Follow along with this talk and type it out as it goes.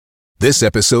This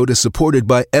episode is supported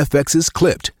by FX's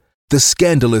Clipped, the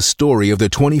scandalous story of the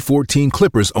 2014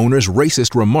 Clippers owner's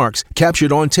racist remarks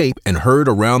captured on tape and heard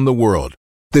around the world.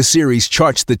 The series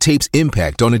charts the tape's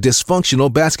impact on a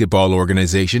dysfunctional basketball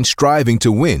organization striving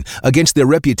to win against their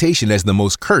reputation as the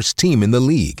most cursed team in the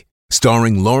league.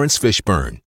 Starring Lawrence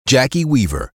Fishburne, Jackie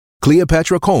Weaver,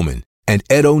 Cleopatra Coleman, and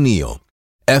Ed O'Neill.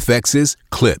 FX's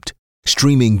Clipped,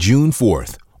 streaming June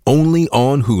 4th, only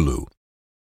on Hulu.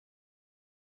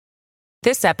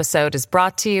 This episode is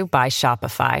brought to you by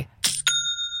Shopify.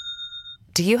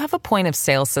 Do you have a point of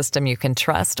sale system you can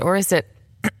trust, or is it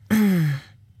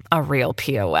a real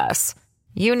POS?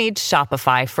 You need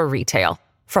Shopify for retail.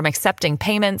 From accepting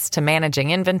payments to managing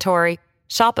inventory,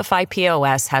 Shopify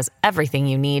POS has everything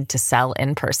you need to sell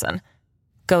in person.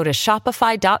 Go to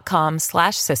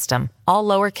shopify.com/system, all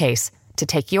lowercase, to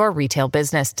take your retail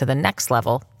business to the next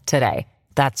level today.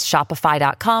 That's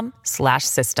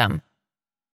shopify.com/system.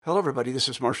 Hello, everybody. This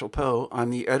is Marshall Poe. I'm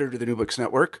the editor of the New Books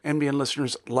Network. NBN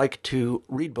listeners like to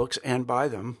read books and buy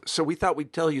them. So we thought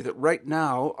we'd tell you that right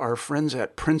now, our friends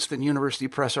at Princeton University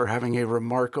Press are having a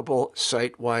remarkable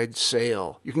site-wide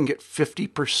sale. You can get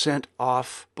 50%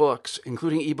 off books,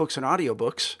 including ebooks and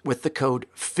audiobooks, with the code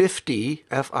 50,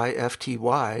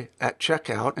 F-I-F-T-Y, at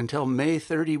checkout until May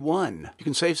 31. You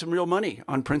can save some real money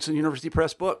on Princeton University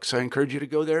Press books. I encourage you to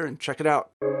go there and check it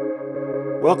out.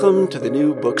 Welcome to the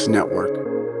New Books Network.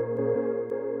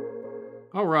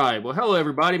 All right. Well, hello,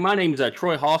 everybody. My name is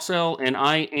Troy Hossell, and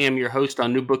I am your host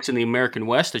on New Books in the American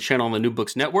West, a channel on the New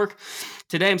Books Network.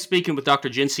 Today, I'm speaking with Dr.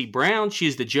 Jen C. Brown. She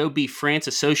is the Joe B. France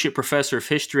Associate Professor of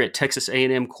History at Texas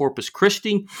A&M Corpus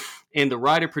Christi and the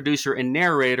writer, producer, and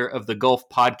narrator of the Gulf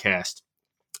Podcast.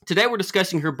 Today, we're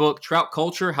discussing her book, Trout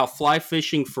Culture, How Fly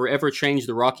Fishing Forever Changed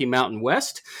the Rocky Mountain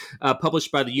West,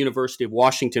 published by the University of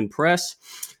Washington Press.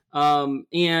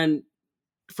 And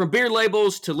from beer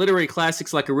labels to literary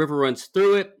classics like A River Runs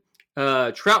Through It,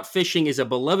 trout fishing is a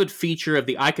beloved feature of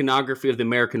the iconography of the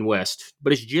American West.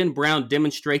 But as Jen Brown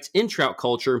demonstrates in Trout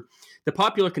Culture, the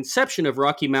popular conception of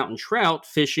Rocky Mountain trout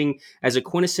fishing as a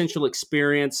quintessential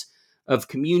experience of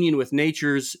communion with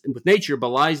nature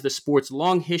belies the sport's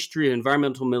long history of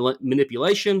environmental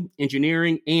manipulation,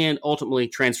 engineering, and ultimately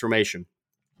transformation.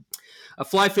 A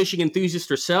fly fishing enthusiast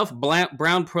herself,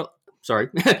 Brown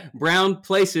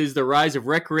places the rise of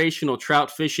recreational trout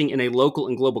fishing in a local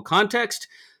and global context.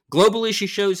 Globally, she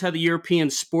shows how the European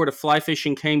sport of fly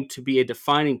fishing came to be a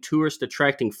defining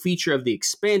tourist-attracting feature of the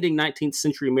expanding 19th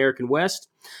century American West.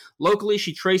 Locally,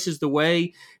 she traces the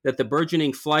way that the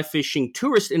burgeoning fly fishing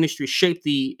tourist industry shaped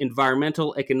the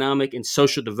environmental, economic, and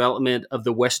social development of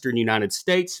the Western United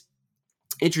States.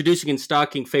 Introducing and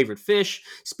stocking favorite fish,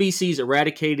 species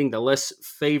eradicating the less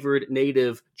favored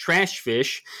native trash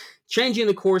fish, changing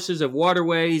the courses of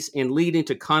waterways, and leading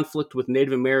to conflict with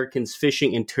Native Americans'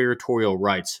 fishing and territorial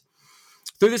rights.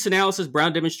 Through this analysis,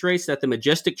 Brown demonstrates that the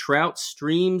majestic trout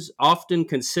streams, often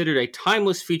considered a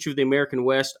timeless feature of the American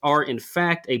West, are in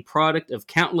fact a product of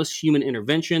countless human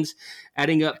interventions,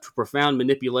 adding up to profound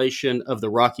manipulation of the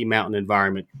Rocky Mountain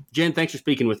environment. Jen, thanks for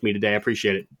speaking with me today. I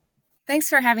appreciate it. Thanks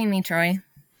for having me, Troy.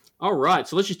 All right,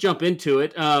 so let's just jump into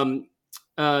it.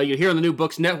 You're here on the New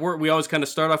Books Network. We always kind of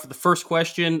start off with the first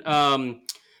question.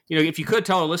 If you could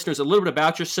tell our listeners a little bit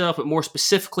about yourself, but more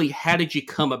specifically, how did you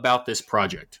come about this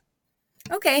project?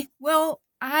 Okay, well,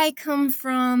 I come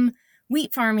from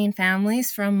wheat farming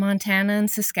families from Montana and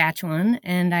Saskatchewan,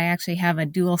 and I actually have a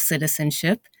dual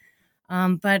citizenship.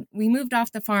 But we moved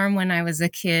off the farm when I was a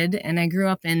kid, and I grew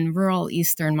up in rural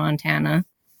eastern Montana.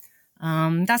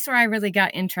 That's where I really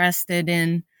got interested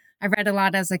in. I read a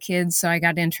lot as a kid, so I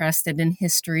got interested in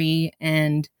history.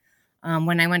 And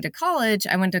when I went to college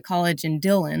in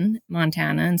Dillon,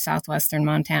 Montana, in southwestern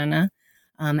Montana,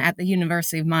 at the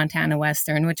University of Montana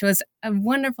Western, which was a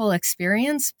wonderful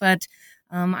experience. But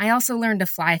I also learned to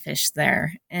fly fish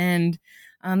there. And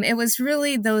it was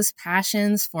really those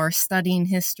passions for studying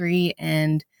history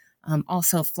and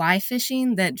also fly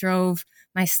fishing that drove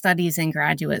my studies in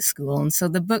graduate school. And so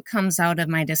the book comes out of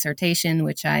my dissertation,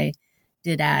 which I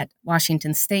did at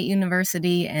Washington State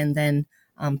University and then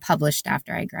published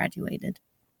after I graduated.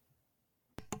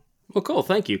 Well, cool.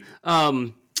 Thank you.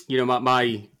 I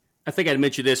think I'd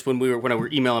mentioned this when we were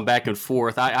emailing back and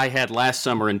forth. I had last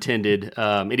summer intended,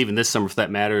 and even this summer for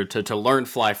that matter, to learn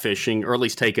fly fishing, or at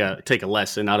least take a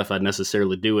lesson. Not if I'd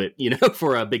necessarily do it,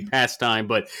 for a big pastime.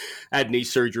 But I had knee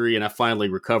surgery and I finally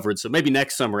recovered. So maybe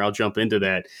next summer I'll jump into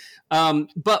that.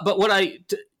 But what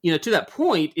to that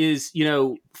point is,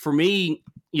 for me,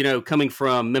 coming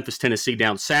from Memphis, Tennessee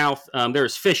down south, there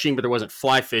was fishing, but there wasn't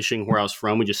fly fishing where I was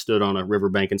from. We just stood on a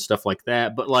riverbank and stuff like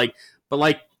that. But But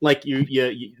like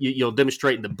you'll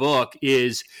demonstrate in the book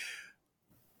is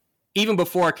even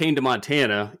before I came to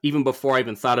Montana, even before I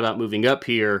even thought about moving up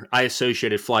here, I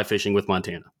associated fly fishing with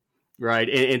Montana. Right.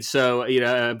 And so,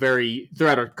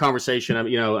 throughout our conversation,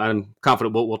 I'm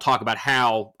confident we'll talk about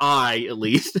how I, at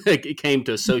least, came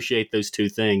to associate those two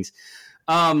things.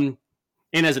 And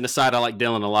as an aside, I like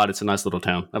Dillon a lot. It's a nice little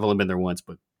town. I've only been there once,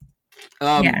 but.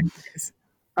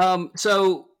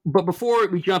 But before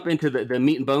we jump into the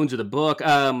meat and bones of the book,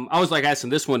 I was like asking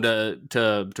this one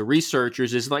to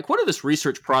researchers is like, what did this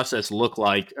research process look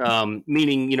like?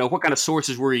 Meaning, what kind of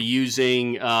sources were you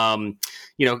using? Kind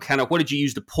of what did you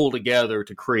use to pull together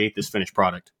to create this finished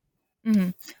product? Mm-hmm.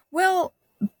 Well,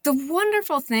 the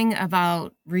wonderful thing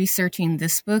about researching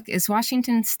this book is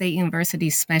Washington State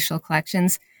University's Special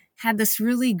Collections had this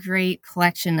really great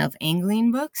collection of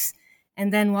angling books.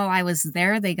 And then while I was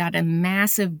there, they got a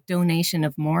massive donation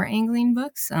of more angling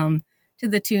books to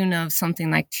the tune of something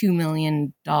like $2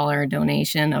 million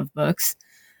donation of books.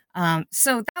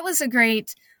 So that was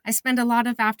I spent a lot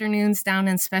of afternoons down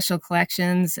in Special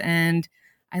Collections, and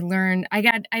I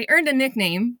earned a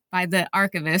nickname by the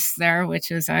archivist there, which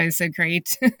was always a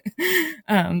great,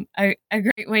 a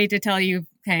great way to tell you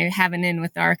kind of have an in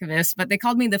with the archivist. But they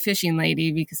called me the fishing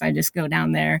lady because I just go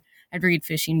down there. I'd read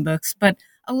fishing books, but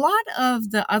a lot of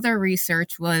the other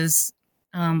research was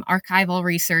archival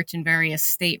research in various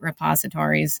state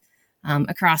repositories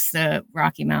across the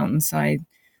Rocky Mountains. So I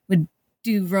would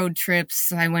do road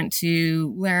trips. I went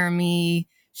to Laramie,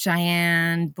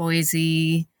 Cheyenne,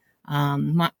 Boise,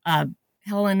 Helena,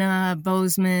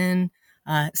 Bozeman,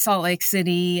 Salt Lake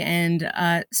City, and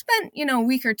spent, a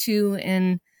week or two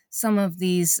in some of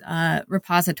these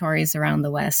repositories around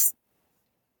the West.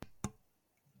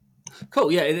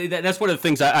 Cool. Yeah, that's one of the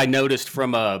things I noticed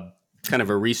from a kind of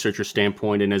a researcher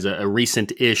standpoint, and as a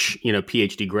recent-ish,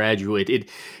 PhD graduate,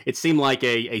 it seemed like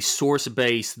a source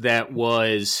base that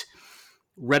was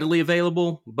readily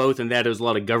available, both in that it was a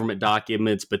lot of government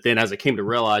documents, but then as I came to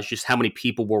realize just how many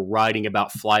people were writing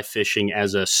about fly fishing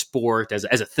as a sport, as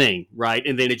a thing, right?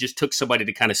 And then it just took somebody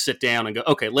to kind of sit down and go,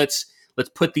 okay, let's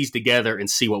put these together and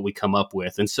see what we come up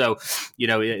with. And so,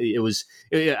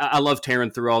 I love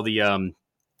tearing through all the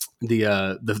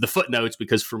footnotes,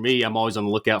 because for me, I'm always on the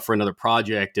lookout for another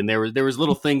project. And there was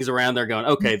little things around there going,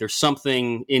 okay, there's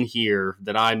something in here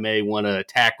that I may want to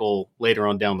tackle later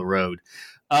on down the road.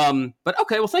 But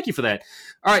okay, well, thank you for that.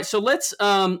 All right. So let's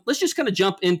just kind of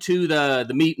jump into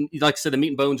the meat, like I said, the meat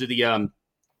and bones of the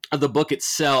book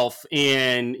itself.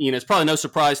 And, it's probably no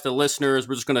surprise to the listeners.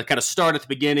 We're just going to kind of start at the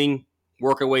beginning,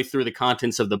 work our way through the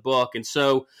contents of the book. And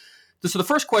so the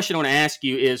first question I want to ask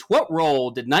you is, what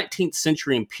role did 19th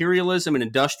century imperialism and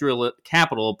industrial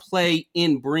capital play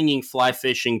in bringing fly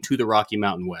fishing to the Rocky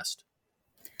Mountain West?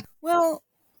 Well,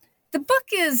 the book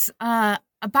is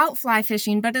about fly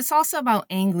fishing, but it's also about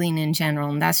angling in general.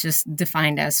 And that's just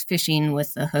defined as fishing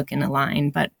with a hook and a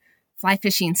line. But fly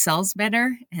fishing sells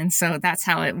better. And so that's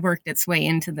how it worked its way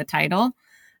into the title.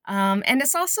 And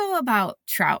it's also about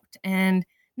trout, and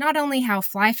not only how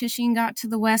fly fishing got to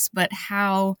the West, but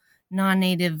how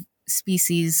non-native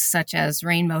species such as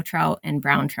rainbow trout and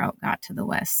brown trout got to the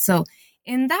West. So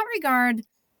in that regard,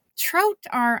 trout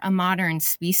are a modern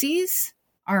species,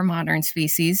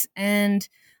 and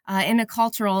in a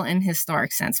cultural and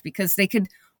historic sense, because they could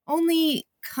only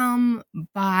come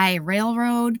by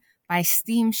railroad, by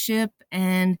steamship,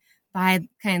 and by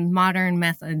kind of modern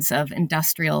methods of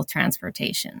industrial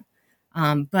transportation.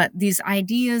 But these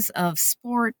ideas of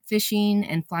sport fishing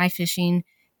and fly fishing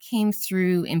came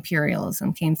through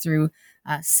imperialism, came through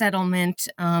settlement.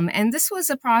 And this was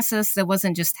a process that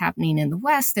wasn't just happening in the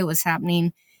West, it was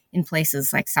happening in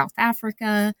places like South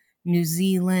Africa, New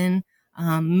Zealand,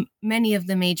 many of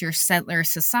the major settler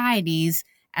societies,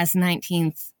 as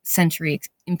 19th century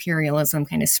imperialism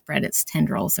kind of spread its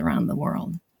tendrils around the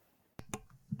world.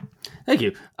 Thank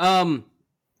you. So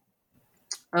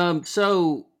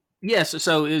it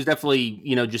was definitely,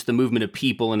 just the movement of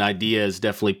people and ideas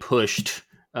definitely pushed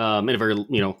in a very,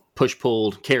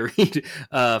 push-pulled, carried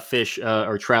fish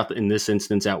or trout in this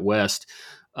instance out west.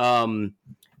 And,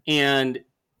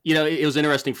 it was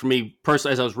interesting for me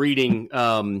personally as I was reading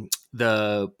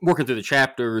working through the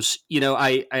chapters,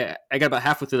 I got about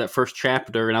halfway through that first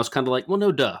chapter and I was kind of like, well,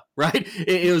 no, duh, right?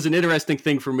 It was an interesting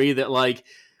thing for me that, like,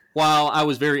 while I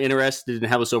was very interested in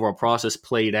how this overall process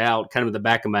played out, kind of in the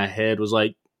back of my head was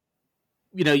like,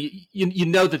 you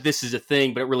know that this is a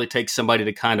thing, but it really takes somebody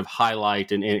to kind of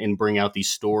highlight and bring out these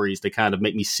stories to kind of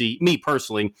make me see, me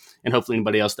personally, and hopefully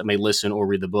anybody else that may listen or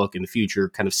read the book in the future,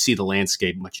 kind of see the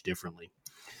landscape much differently.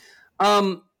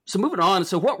 So moving on,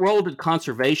 so what role did the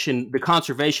conservation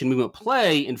movement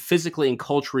play in physically and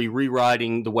culturally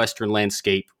rewriting the Western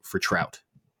landscape for trout?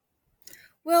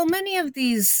 Well, many of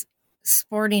these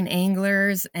sporting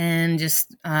anglers and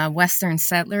just Western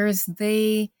settlers,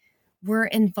 they were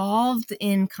involved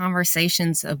in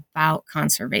conversations about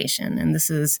conservation. And this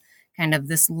is kind of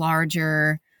this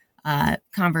larger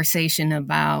conversation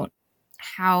about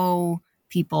how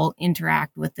people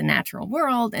interact with the natural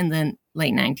world in the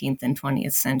late 19th and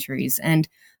 20th centuries. And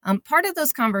part of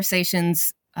those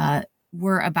conversations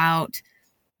were about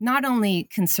not only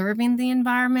conserving the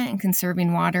environment and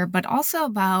conserving water, but also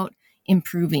about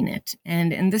improving it.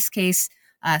 And in this case,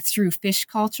 through fish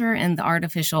culture and the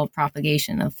artificial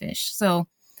propagation of fish. So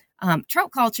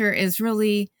trout culture is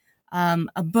really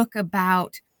a book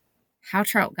about how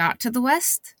trout got to the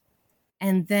West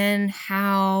and then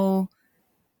how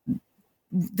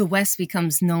the West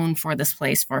becomes known for this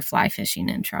place for fly fishing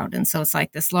and trout. And so it's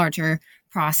like this larger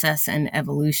process and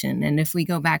evolution. And if we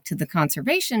go back to the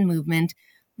conservation movement,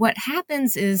 what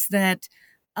happens is that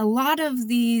a lot of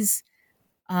these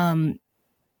conservationists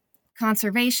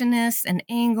and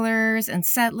anglers and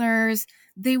settlers,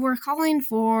 they were calling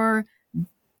for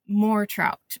more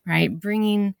trout, right?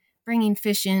 Bringing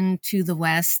fish into the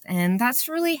West. And that's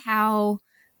really how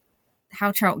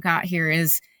trout got here,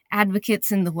 is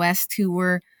advocates in the West who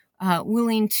were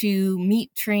willing to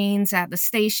meet trains at the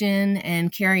station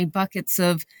and carry buckets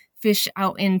of fish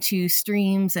out into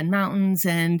streams and mountains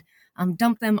and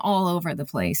dump them all over the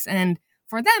place. And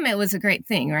for them, it was a great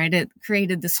thing, right? It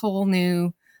created this whole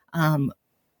new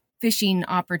fishing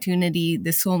opportunity,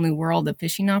 this whole new world of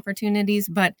fishing opportunities.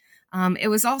 But it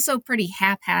was also pretty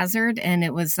haphazard, and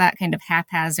it was that kind of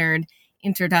haphazard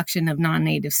introduction of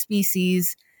non-native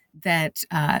species that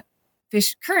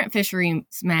current fisheries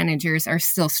managers are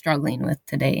still struggling with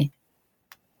today.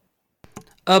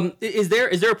 Is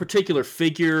there a particular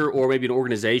figure or maybe an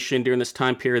organization during this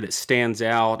time period that stands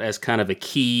out as kind of a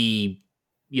key,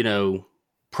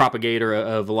 propagator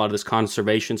of a lot of this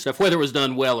conservation stuff, whether it was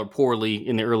done well or poorly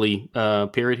in the early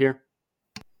period here?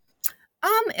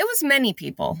 It was many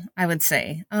people, I would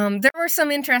say. There were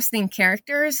some interesting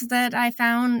characters that I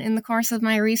found in the course of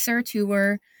my research who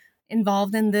were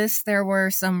involved in this. There were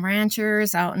some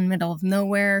ranchers out in the middle of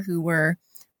nowhere who were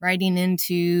writing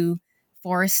into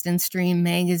Forest and Stream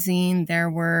magazine. There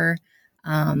were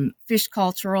fish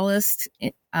culturalists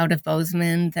out of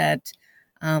Bozeman that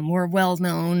were well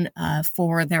known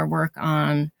for their work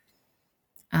on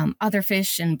other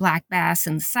fish and black bass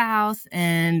in the South,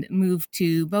 and moved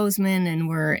to Bozeman and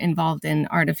were involved in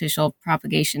artificial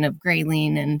propagation of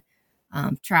grayling and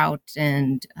trout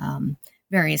and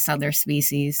various other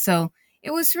species. So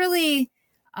it was really,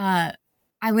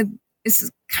 it's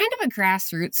kind of a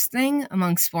grassroots thing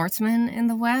among sportsmen in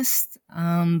the West,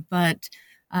 but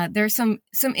there's some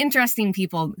interesting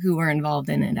people who were involved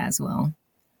in it as well.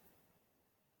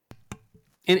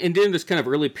 And during this kind of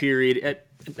early period,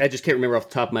 I just can't remember off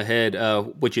the top of my head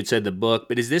what you'd said in the book,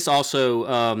 but is this also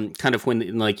kind of when,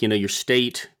 your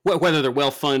state, whether they're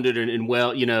well-funded and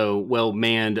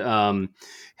well-manned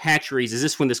hatcheries, is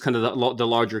this when this kind of the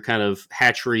larger kind of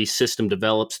hatchery system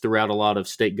develops throughout a lot of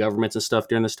state governments and stuff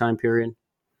during this time period?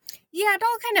 Yeah, it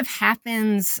all kind of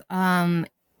happens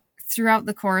throughout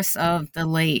the course of the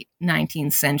late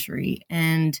 19th century.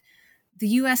 And the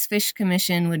U.S. Fish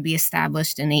Commission would be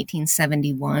established in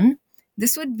 1871.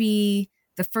 This would be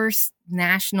the first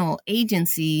national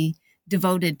agency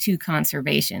devoted to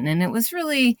conservation. And it was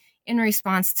really in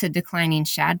response to declining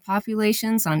shad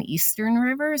populations on eastern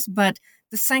rivers. But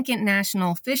the second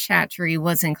national fish hatchery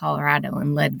was in Colorado,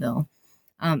 in Leadville.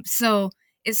 So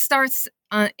it starts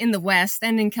in the West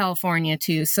and in California,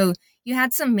 too. So you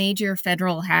had some major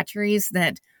federal hatcheries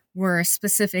that were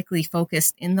specifically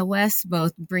focused in the West,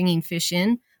 both bringing fish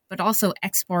in, but also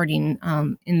exporting,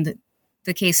 in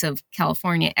the case of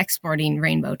California, exporting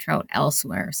rainbow trout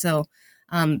elsewhere. So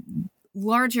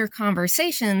larger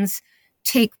conversations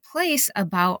take place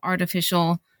about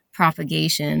artificial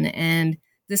propagation. And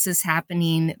this is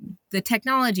happening. The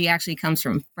technology actually comes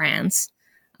from France.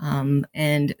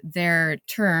 And their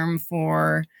term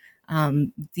for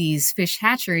these fish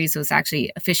hatcheries was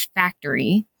actually a fish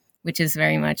factory, which is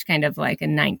very much kind of like a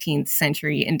 19th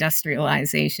century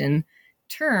industrialization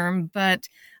term. But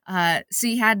so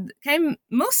you had kind of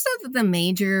most of the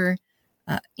major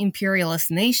imperialist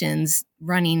nations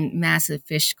running massive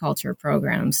fish culture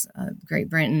programs, Great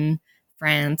Britain,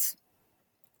 France,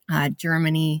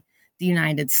 Germany, the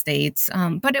United States.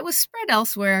 But it was spread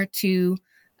elsewhere too.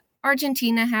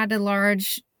 Argentina had a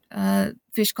large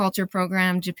fish culture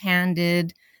program. Japan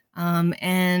did.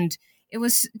 And it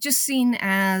was just seen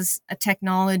as a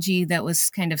technology that was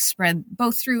kind of spread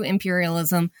both through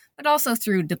imperialism, but also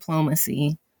through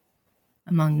diplomacy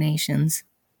among nations.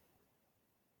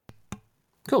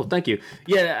 Cool, thank you.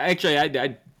 Yeah, actually,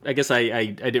 I guess I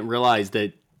didn't realize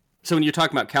that. So when you're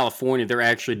talking about California, they're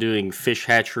actually doing fish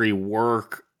hatchery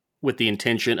work with the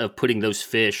intention of putting those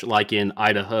fish like in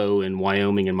Idaho and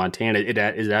Wyoming and Montana. Did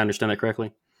I understand that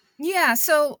correctly? Yeah,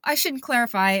 so I should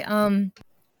clarify.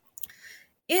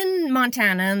 In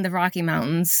Montana and the Rocky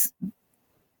Mountains,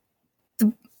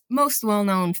 the most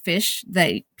well-known fish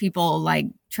that people like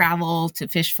travel to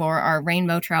fish for are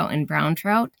rainbow trout and brown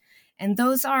trout. And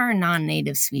those are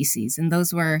non-native species. And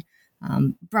those were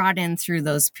brought in through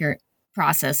those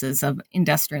processes of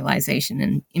industrialization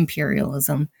and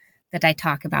imperialism that I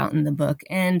talk about in the book.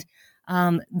 And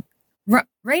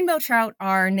rainbow trout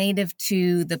are native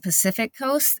to the Pacific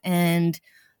coast and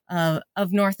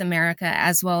of North America,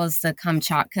 as well as the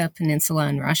Kamchatka Peninsula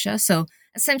in Russia. So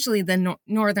essentially the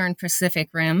northern Pacific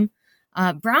Rim.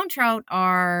 Brown trout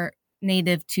are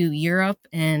native to Europe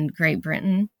and Great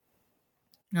Britain.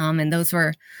 And those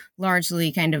were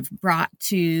largely kind of brought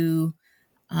to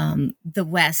the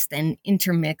West and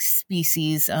intermixed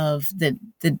species of the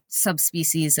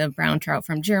subspecies of brown trout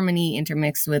from Germany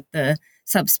intermixed with the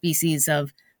subspecies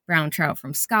of brown trout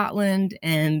from Scotland,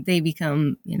 and they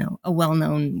become, a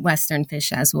well-known Western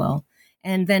fish as well.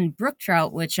 And then brook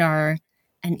trout, which are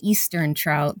an eastern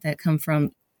trout that come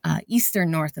from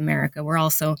eastern North America, were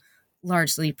also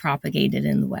largely propagated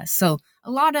in the West. So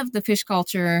a lot of the fish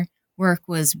culture work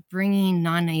was bringing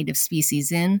non-native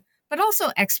species in, but also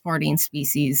exporting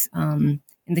species. In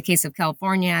the case of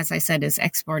California, as I said, is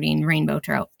exporting rainbow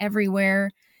trout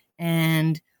everywhere,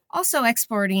 and also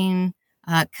exporting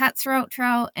cutthroat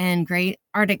trout and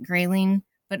Arctic grayling,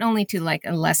 but only to like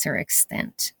a lesser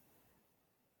extent.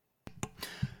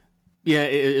 Yeah,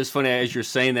 it's funny as you're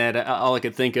saying that. All I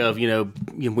could think of,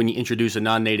 when you introduce a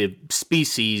non-native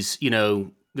species,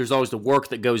 there's always the work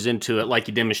that goes into it, like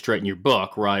you demonstrate in your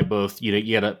book, right? Both,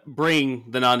 you got to bring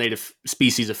the non-native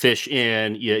species of fish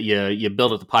in, you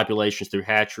build up the populations through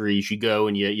hatcheries, you go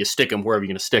and you stick them wherever you're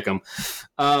going to stick them.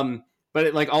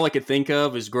 But all I could think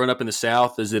of is growing up in the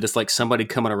South is that it's like somebody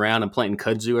coming around and planting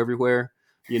kudzu everywhere.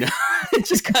 It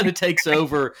just kind of takes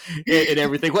over and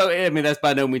everything. Well, I mean, that's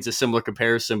by no means a similar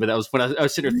comparison, but that was when I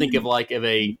was sitting there thinking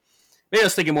maybe I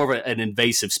was thinking more of an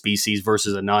invasive species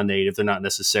versus a non-native. They're not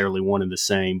necessarily one and the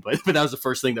same, but that was the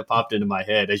first thing that popped into my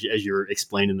head as you were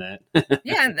explaining that.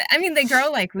 Yeah, I mean, they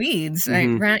grow like weeds.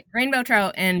 Mm-hmm. Right? Rainbow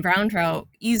trout and brown trout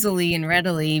easily and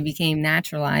readily became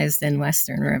naturalized in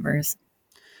Western rivers.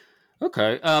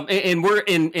 Okay, and we're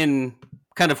in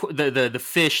kind of the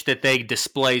fish that they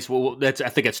displace. Well, I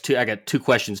think that's two. I got two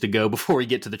questions to go before we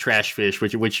get to the trash fish,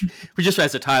 which just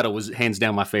as a title was hands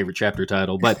down my favorite chapter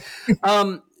title. But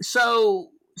so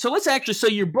let's actually. So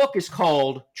your book is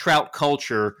called Trout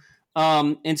Culture,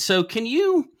 and so can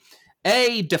you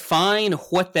define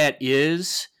what that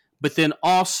is, but then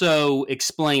also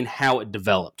explain how it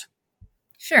developed?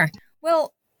 Sure.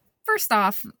 Well, first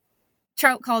off,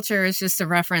 trout culture is just a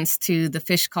reference to the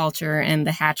fish culture and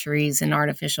the hatcheries and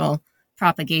artificial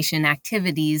propagation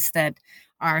activities that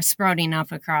are sprouting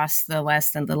up across the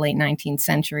West in the late 19th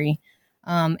century.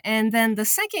 And then the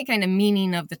second kind of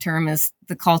meaning of the term is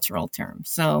the cultural term.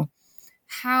 So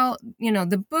how,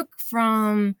 the book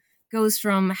goes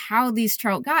from how these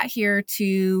trout got here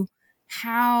to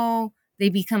how they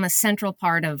become a central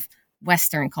part of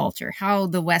Western culture, how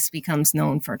the West becomes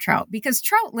known for trout, because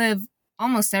trout live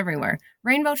almost everywhere.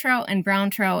 Rainbow trout and brown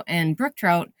trout and brook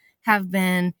trout have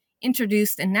been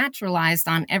introduced and naturalized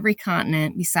on every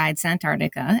continent besides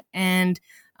Antarctica, and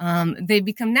they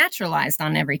become naturalized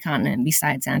on every continent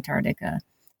besides Antarctica.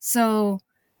 So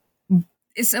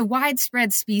it's a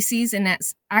widespread species, and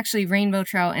that's actually rainbow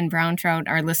trout and brown trout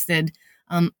are listed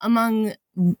among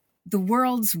the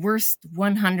world's worst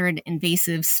 100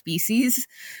 invasive species.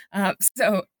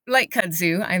 So like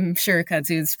kudzu, I'm sure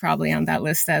kudzu is probably on that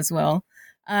list as well.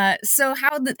 So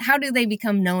how do they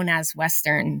become known as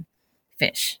Western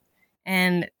fish?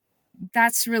 And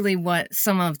that's really what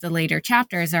some of the later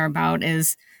chapters are about,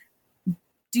 is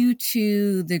due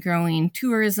to the growing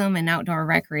tourism and outdoor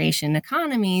recreation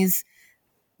economies,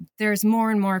 there's more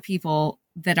and more people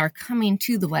that are coming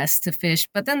to the West to fish.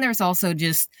 But then there's also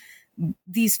just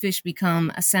these fish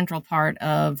become a central part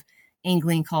of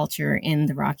angling culture in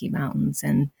the Rocky Mountains.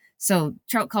 And so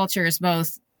trout culture is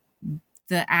both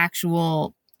the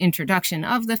actual introduction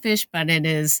of the fish, but it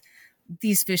is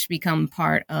these fish become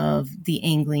part of the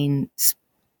angling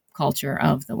culture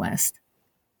of the West.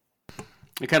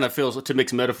 it kind of feels, to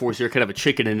mix metaphors here, kind of a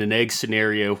chicken and an egg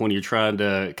scenario when you're trying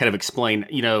to kind of explain,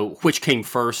 which came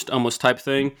first, almost type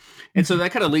thing. And so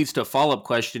that kind of leads to a follow-up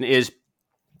question is,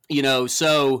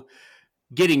 so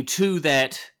getting to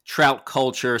that trout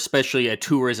culture, especially a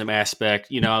tourism aspect,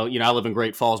 I live in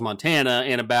Great Falls, Montana,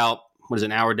 and about,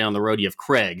 an hour down the road, you have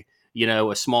Craig,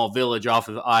 a small village off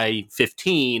of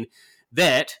I-15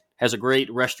 that has a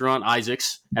great restaurant,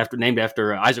 Isaac's, named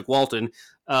after Isaac Walton.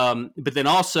 But then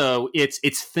also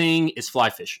its thing is fly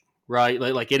fishing, right?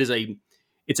 Like it's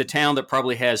a town that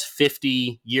probably has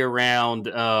 50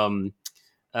 year-round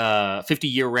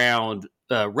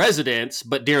residents,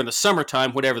 but during the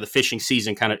summertime, whatever the fishing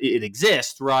season kind of it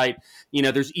exists, right?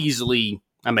 There's easily,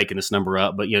 I'm making this number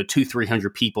up, but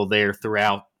 200-300 people there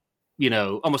throughout,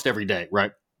 almost every day,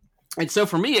 right? And so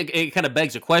for me, it kind of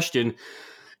begs a question,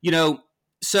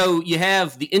 so you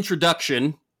have the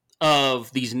introduction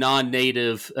of these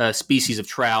non-native species of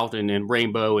trout and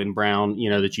rainbow and brown,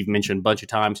 that you've mentioned a bunch of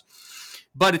times.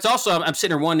 But it's also, I'm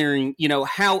sitting there wondering,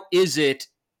 how is it,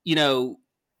 I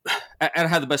don't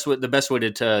have the best way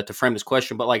to frame this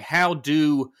question, but like, how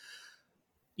do,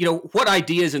 what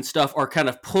ideas and stuff are kind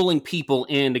of pulling people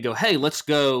in to go, hey, let's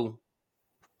go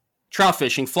trout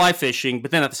fishing, fly fishing,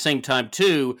 but then at the same time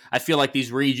too, I feel like this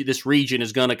region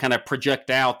is going to kind of project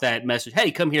out that message,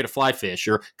 hey, come here to fly fish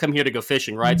or come here to go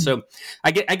fishing, right? Mm-hmm. So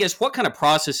I guess what kind of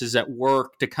processes at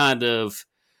work to kind of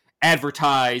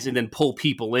advertise and then pull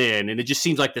people in? And it just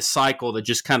seems like the cycle that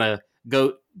just kind of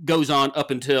goes on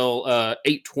up until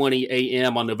 8:20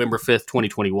 a.m. on November 5th,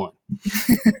 2021.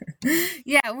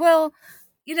 Yeah, well,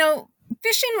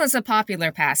 fishing was a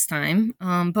popular pastime,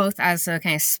 both as a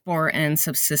kind of sport and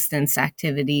subsistence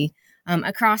activity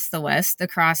across the West,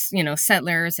 across,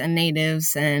 settlers and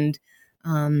natives and,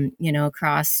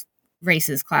 across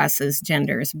races, classes,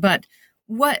 genders. But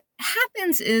what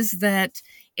happens is that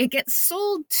it gets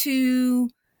sold to,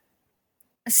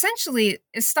 essentially,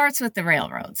 it starts with the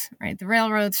railroads, right? The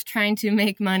railroads trying to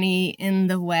make money in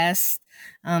the West,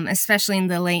 especially in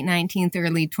the late 19th,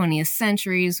 early 20th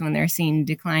centuries when they're seeing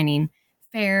declining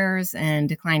fares and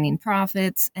declining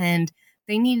profits, and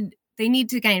they need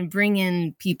to kind of bring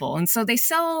in people, and so they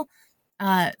sell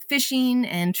fishing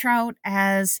and trout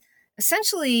as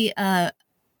essentially a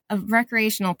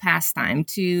recreational pastime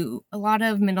to a lot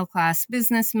of middle class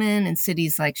businessmen in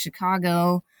cities like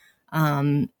Chicago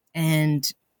and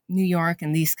New York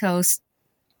and the East Coast.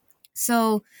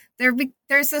 So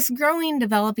there's this growing,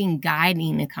 developing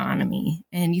guiding economy,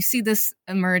 and you see this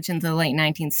emerge in the late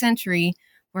 19th century,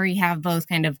 where you have both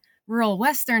kind of rural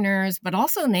Westerners, but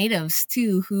also natives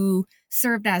too, who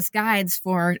served as guides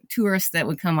for tourists that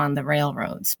would come on the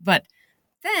railroads. But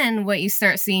then what you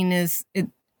start seeing is it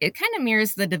kind of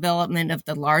mirrors the development of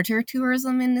the larger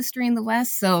tourism industry in the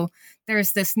West. So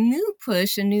there's this new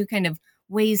push, a new kind of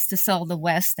ways to sell the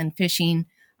West and fishing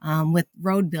with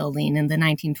road building in the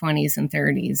 1920s and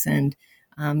 30s. And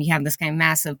you have this kind of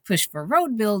massive push for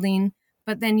road building.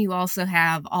 But then you also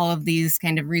have all of these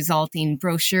kind of resulting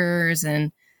brochures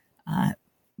and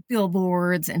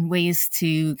billboards and ways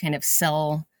to kind of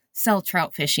sell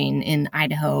trout fishing in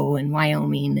Idaho and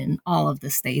Wyoming and all of the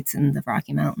states in the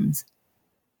Rocky Mountains.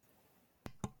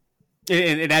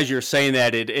 And as you're saying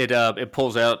that, it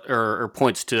pulls out or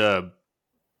points to,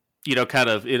 kind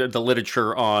of the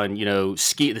literature on, the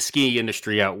ski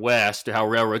industry out west, how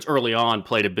railroads early on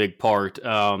played a big part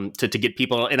to get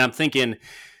people. And I'm thinking,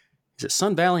 is it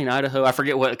Sun Valley in Idaho? I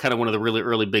forget what kind of one of the really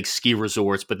early big ski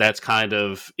resorts, but that's kind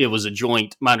of, it was a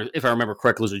joint, if I remember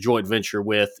correctly, it was a joint venture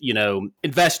with,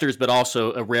 investors, but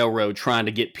also a railroad trying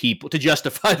to get people, to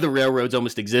justify the railroad's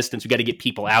almost existence. We got to get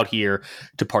people out here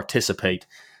to participate.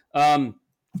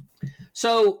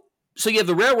 So you have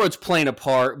the railroads playing a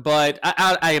part, but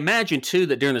I imagine too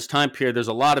that during this time period, there's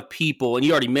a lot of people, and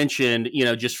you already mentioned,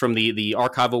 just from the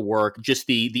archival work, just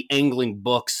the angling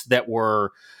books that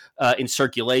were in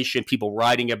circulation, people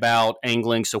writing about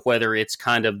angling. So whether it's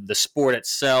kind of the sport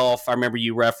itself, I remember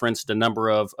you referenced a number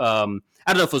of, I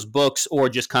don't know if it was books or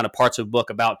just kind of parts of a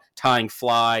book about tying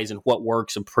flies and what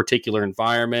works in particular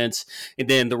environments. And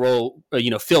then the role,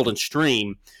 field and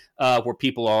stream, where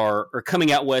people are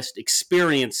coming out west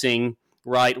experiencing,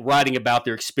 right, writing about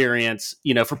their experience,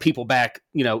 for people back,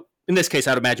 in this case,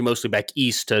 I'd imagine mostly back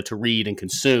east to read and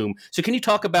consume. So can you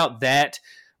talk about that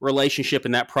relationship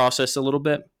and that process a little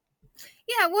bit?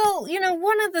 Yeah, well,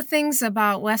 one of the things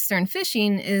about Western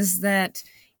fishing is that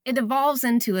it evolves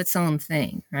into its own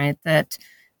thing, right? That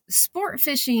sport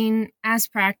fishing as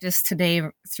practiced today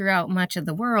throughout much of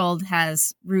the world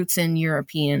has roots in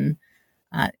Europe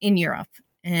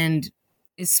and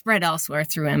is spread elsewhere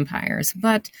through empires.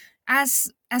 But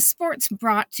as as sports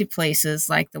brought to places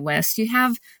like the West, you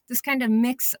have this kind of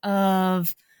mix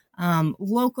of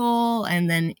local and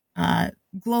then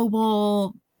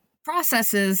global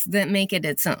processes that make it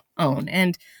its own.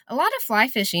 And a lot of fly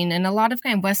fishing and a lot of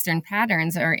kind of Western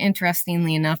patterns are,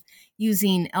 interestingly enough,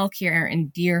 using elk hair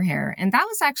and deer hair. And that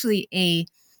was actually a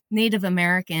Native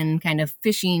American kind of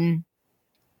fishing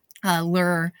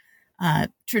lure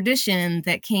tradition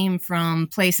that came from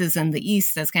places in the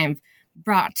East that's kind of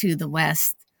brought to the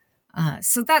West.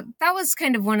 So that was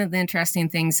kind of one of the interesting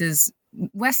things is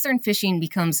Western fishing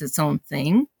becomes its own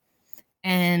thing.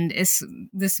 And it's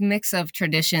this mix of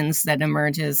traditions that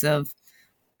emerges of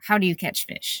how do you catch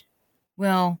fish?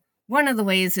 Well, one of the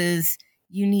ways is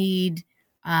you need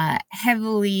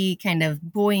heavily kind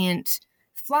of buoyant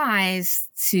flies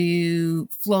to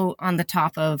float on the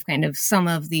top of kind of some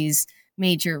of these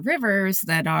major rivers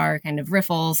that are kind of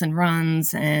riffles and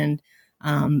runs and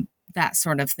that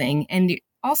sort of thing. And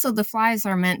also the flies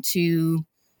are meant to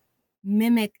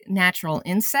mimic natural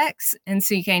insects. And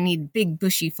so you kind of need big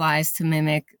bushy flies to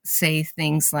mimic, say,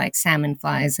 things like salmon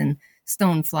flies and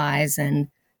stone flies and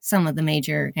some of the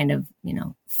major kind of,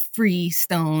 free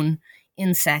stone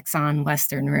insects on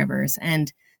Western rivers.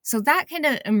 And so that kind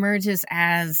of emerges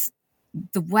as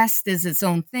the West is its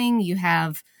own thing. You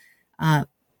have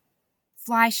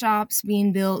fly shops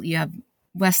being built. You have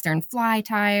Western fly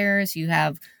tires. You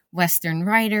have Western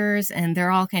writers, and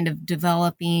they're all kind of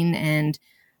developing and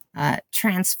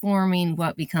transforming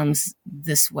what becomes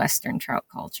this Western trout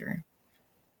culture.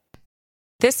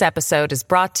 This episode is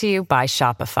brought to you by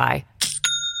Shopify.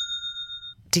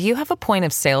 Do you have a point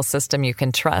of sale system you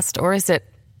can trust, or is it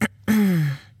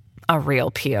a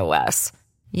real POS?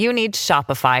 You need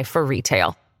Shopify for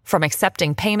retail. From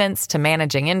accepting payments to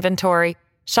managing inventory,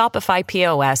 Shopify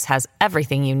POS has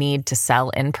everything you need to sell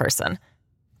in person.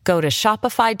 Go to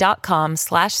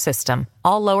shopify.com/system,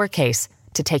 all lowercase,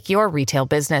 to take your retail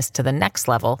business to the next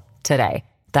level today.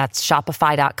 That's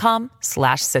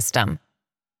shopify.com/system.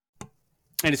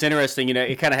 And it's interesting,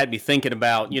 it kind of had me thinking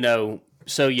about,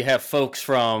 so you have folks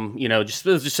from, let's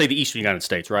just say the Eastern United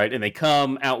States, right? And they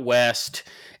come out west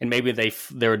and maybe they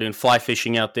were doing fly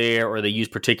fishing out there, or they use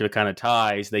particular kind of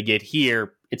ties. They get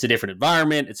here, it's a different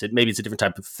environment. Maybe it's a different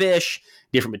type of fish,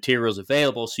 different materials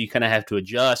available. So you kind of have to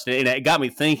adjust. And it got me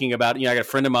thinking about, I got a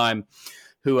friend of mine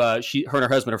who, her and her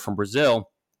husband are from Brazil.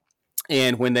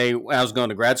 And when I was going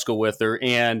to grad school with her,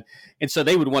 and so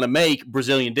they would want to make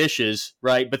Brazilian dishes,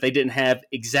 right? But they didn't have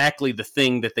exactly the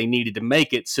thing that they needed to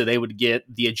make it, so they would get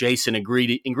the adjacent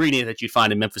ingredient that you'd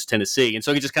find in Memphis, Tennessee. And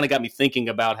so it just kind of got me thinking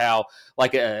about how,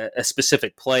 like, a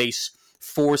specific place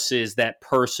forces that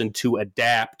person to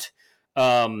adapt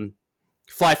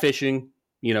fly fishing,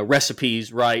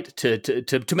 recipes, right,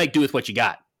 to make do with what you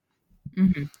got.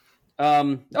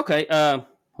 Mm-hmm. Okay,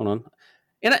 hold on.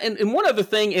 And one other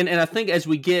thing, and I think as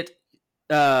we get,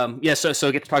 so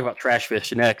I get to talk about trash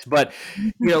fish next, but,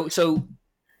 so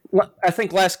I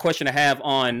think last question I have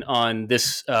on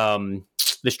this,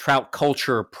 this trout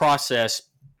culture process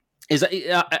is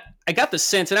I got the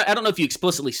sense, and I don't know if you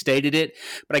explicitly stated it,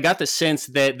 but I got the sense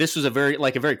that this was a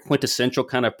very quintessential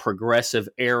kind of progressive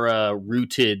era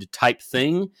rooted type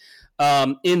thing,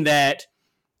 in that,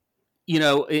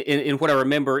 in what I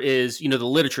remember is, the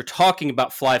literature talking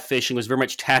about fly fishing was very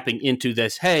much tapping into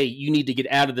this. Hey, you need to get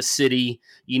out of the city.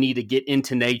 You need to get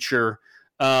into nature.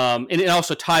 And it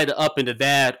also tied up into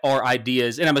that are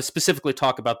ideas. And I'm going to specifically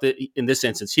talk about in this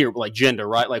instance here, like gender,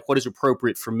 right? Like what is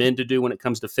appropriate for men to do when it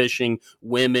comes to fishing,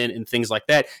 women, and things like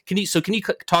that. Can you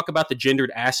talk about the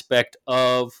gendered aspect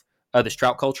of this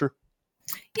trout culture?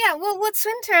 Yeah, well, what's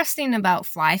interesting about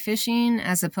fly fishing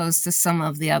as opposed to some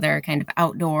of the other kind of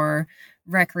outdoor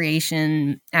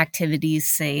recreation activities,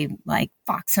 say like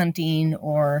fox hunting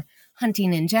or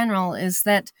hunting in general, is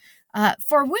that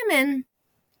for women,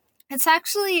 it's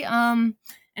actually an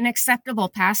acceptable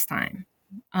pastime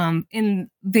in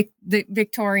the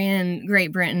Victorian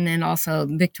Great Britain and also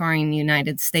Victorian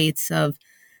United States of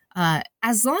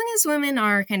as long as women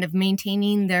are kind of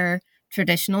maintaining their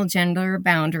traditional gender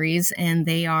boundaries and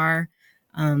they are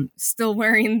still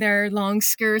wearing their long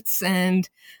skirts and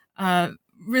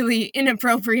really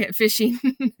inappropriate fishing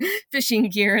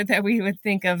gear that we would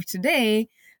think of today,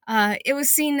 it was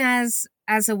seen as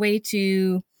a way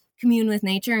to commune with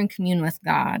nature and commune with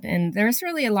God. And there's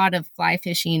really a lot of fly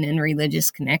fishing and religious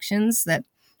connections that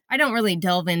I don't really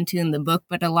delve into in the book,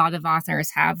 but a lot of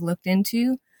authors have looked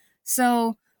into.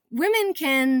 So women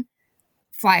can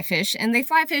fly fish, and they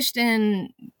fly fished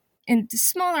in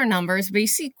smaller numbers, but you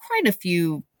see quite a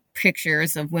few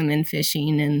pictures of women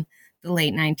fishing in the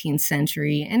late 19th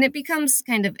century, and it becomes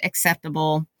kind of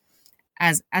acceptable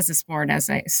as a sport, as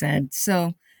I said.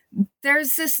 So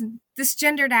there's this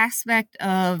gendered aspect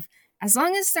of, as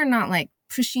long as they're not like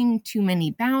pushing too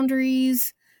many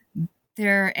boundaries,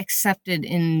 they're accepted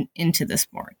into the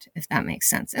sport, if that makes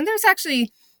sense. And there's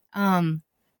actually some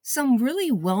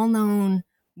really well-known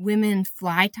women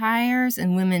fly tyers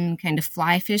and women kind of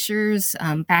fly fishers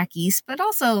back east, but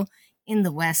also in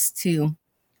the West too,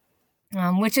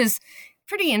 which is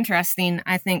pretty interesting,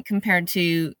 I think, compared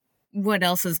to what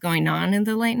else is going on in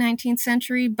the late 19th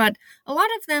century. But a lot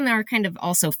of them are kind of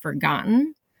also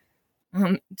forgotten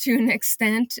to an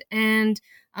extent. And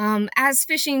as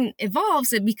fishing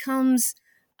evolves, it becomes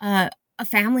a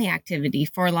family activity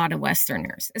for a lot of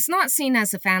Westerners. It's not seen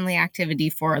as a family activity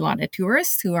for a lot of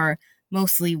tourists who are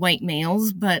mostly white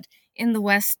males, but in the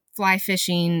West, fly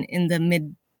fishing in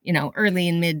the early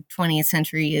and mid 20th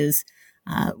century is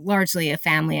largely a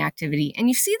family activity. And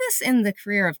you see this in the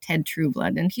career of Ted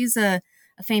Trueblood, and he's a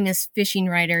famous fishing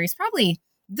writer. He's probably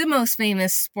the most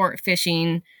famous sport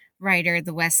fishing writer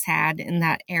the West had in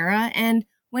that era. And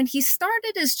when he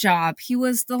started his job, he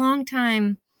was the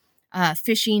longtime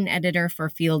fishing editor for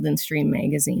Field and Stream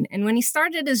magazine. And when he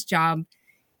started his job,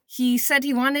 he said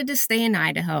he wanted to stay in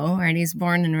Idaho, right? He's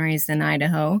born and raised in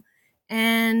Idaho.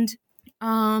 And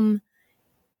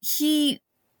he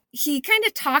kind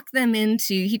of talked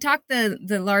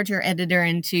the larger editor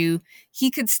into, he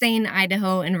could stay in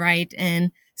Idaho and write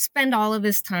and spend all of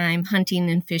his time hunting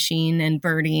and fishing and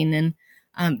birding and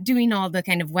doing all the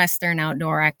kind of Western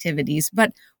outdoor activities.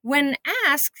 But when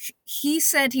asked, he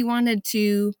said he wanted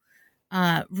to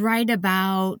write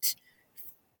about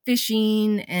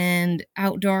fishing and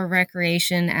outdoor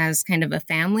recreation as kind of a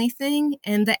family thing.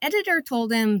 And the editor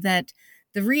told him that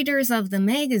the readers of the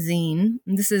magazine,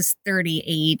 and this is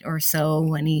 38 or so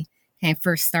when he kind of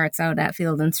first starts out at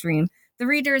Field and Stream, the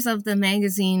readers of the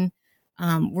magazine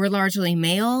were largely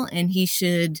male, and he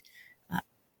should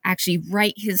actually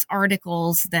write his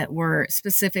articles that were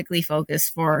specifically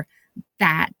focused for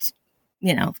that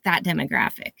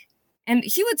demographic. And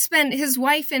he would spend, his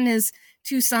wife and his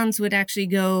 2 sons would actually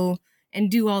go and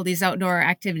do all these outdoor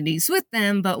activities with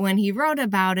them. But when he wrote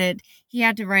about it, he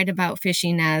had to write about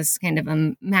fishing as kind of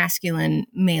a masculine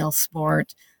male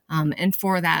sport, and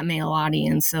for that male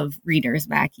audience of readers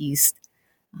back east.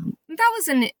 That was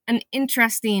an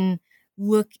interesting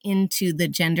look into the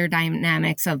gender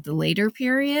dynamics of the later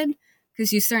period,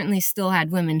 because you certainly still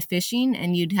had women fishing,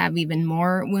 and you'd have even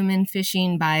more women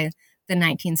fishing by the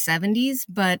 1970s.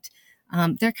 But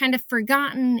they're kind of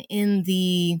forgotten in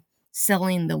the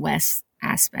selling the West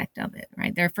aspect of it,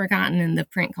 right? They're forgotten in the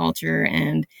print culture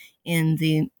and in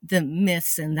the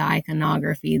myths and the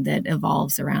iconography that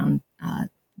evolves around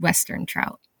Western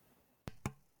trout.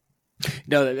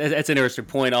 No, that's an interesting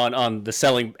point on the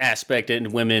selling aspect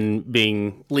and women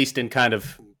being, at least in kind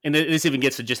of, and this even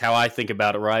gets to just how I think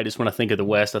about it, right? Is when I think of the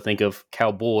West, I think of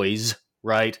cowboys,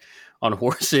 right, on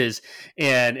horses,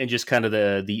 and just kind of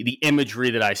the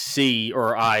imagery that I see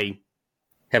or I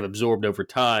have absorbed over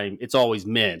time. It's always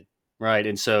men, right?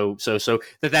 And so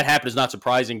that happened is not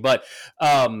surprising, but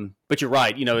you're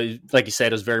right. Like you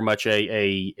said, it was very much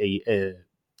an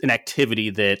activity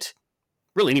that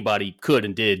really anybody could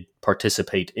and did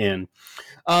participate in.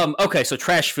 Okay, so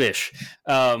trash fish.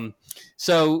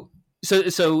 So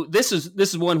this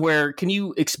is one where, can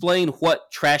you explain what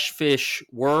trash fish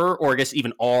were, or I guess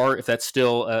even are, if that's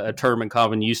still a term in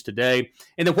common use today?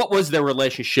 And then what was their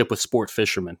relationship with sport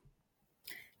fishermen?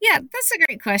 Yeah, that's a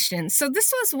great question. So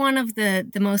this was one of the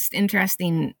most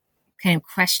interesting kind of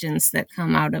questions that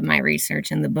come out of my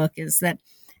research in the book, is that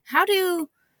how do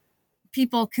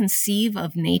people conceive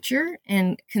of nature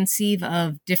and conceive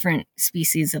of different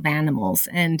species of animals?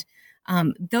 And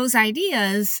those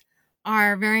ideas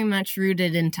are very much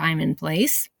rooted in time and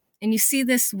place. And you see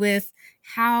this with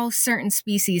how certain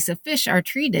species of fish are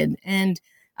treated. And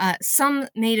some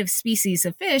native species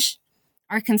of fish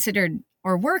are considered,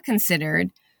 or were considered,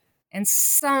 and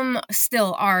some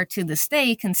still are to this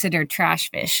day considered trash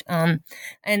fish,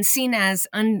 and seen as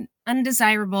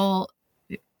undesirable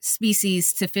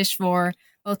species to fish for,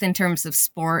 both in terms of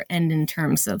sport and in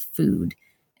terms of food.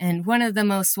 And one of the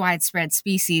most widespread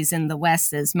species in the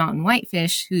West is mountain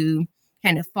whitefish, who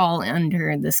kind of fall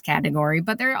under this category.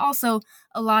 But there are also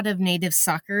a lot of native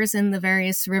suckers in the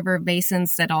various river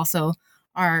basins that also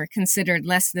are considered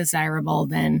less desirable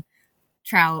than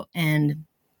trout and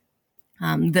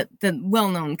the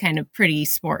well-known kind of pretty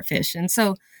sport fish. And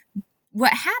so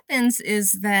what happens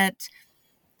is that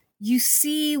you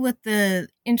see with the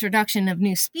introduction of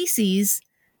new species,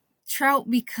 trout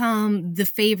become the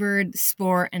favored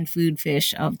sport and food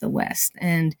fish of the West.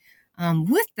 And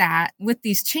with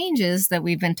these changes that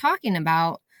we've been talking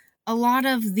about, a lot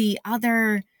of the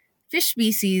other fish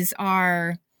species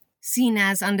are seen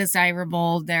as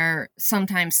undesirable. They're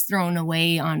sometimes thrown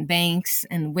away on banks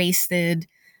and wasted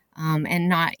and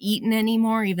not eaten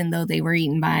anymore, even though they were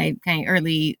eaten by kind of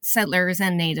early settlers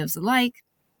and natives alike.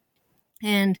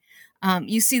 And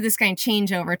you see this kind of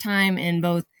change over time in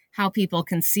both how people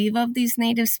conceive of these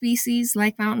native species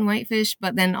like mountain whitefish,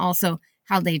 but then also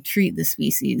how they treat the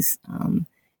species.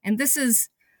 And this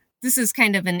is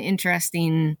kind of an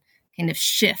interesting kind of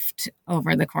shift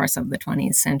over the course of the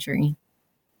 20th century.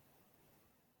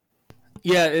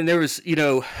 Yeah, and there was,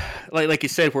 like you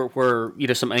said, where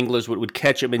some anglers would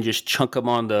catch them and just chunk them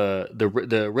on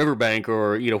the riverbank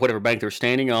or whatever bank they're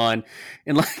standing on,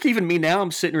 and like even me now, I'm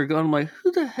sitting there going, I'm like,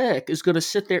 who the heck is going to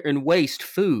sit there and waste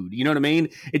food? You know what I mean?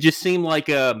 It just seemed like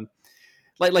the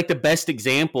best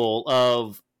example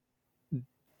of.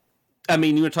 I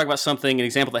mean, you want to talk about an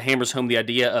example that hammers home the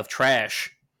idea of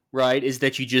trash, right? Is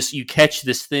that you catch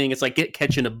this thing? It's like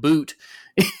catching a boot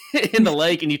in the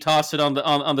lake and you toss it on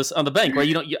the bank, right?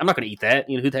 I'm not going to eat that.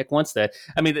 Who the heck wants that?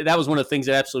 I mean, that was one of the things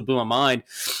that absolutely blew my mind.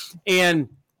 And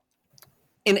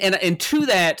to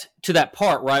that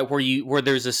part, right, where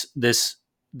there's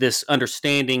this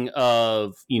understanding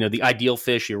of the ideal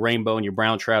fish, your rainbow and your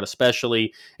brown trout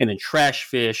especially, and then trash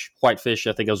fish, whitefish.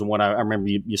 I think that was the one I remember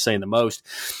you saying the most.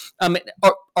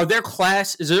 Are there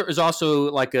class? Is also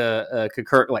like a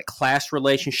concurrent like class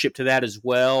relationship to that as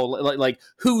well? Like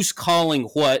who's calling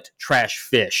what trash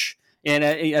fish? And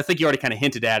I think you already kind of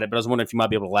hinted at it, but I was wondering if you might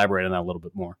be able to elaborate on that a little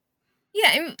bit more.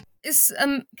 Yeah, it's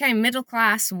kind of middle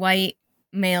class white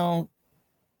male.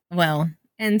 Well.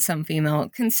 And some female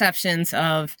conceptions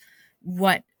of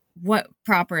what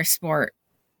proper sport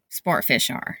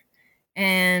fish are.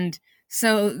 And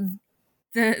so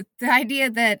the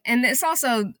idea that, and it's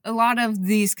also a lot of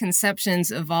these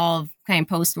conceptions evolve kind of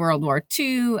post World War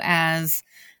II as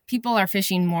people are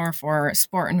fishing more for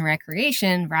sport and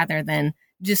recreation rather than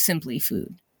just simply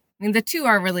food. I mean, the two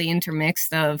are really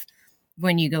intermixed of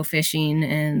when you go fishing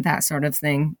and that sort of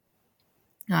thing.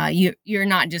 You're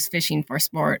not just fishing for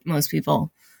sport. Most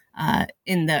people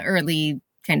in the early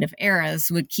kind of eras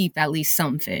would keep at least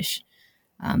some fish,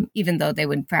 even though they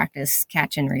would practice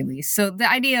catch and release. So the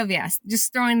idea of,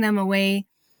 just throwing them away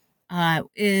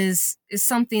is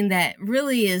something that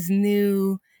really is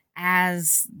new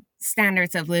as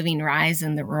standards of living rise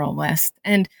in the rural West.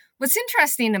 And what's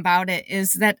interesting about it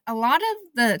is that a lot of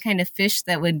the kind of fish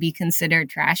that would be considered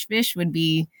trash fish would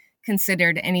be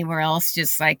considered anywhere else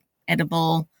just like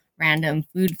edible random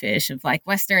food fish. If like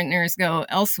Westerners go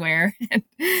elsewhere and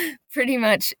pretty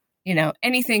much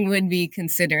anything would be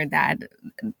considered that.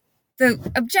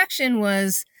 The objection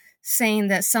was saying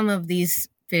that some of these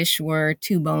fish were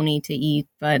too bony to eat,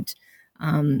 but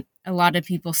a lot of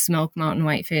people smoke mountain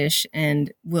whitefish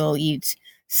and will eat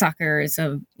suckers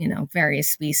of various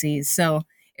species. So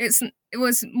it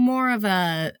was more of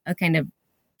a kind of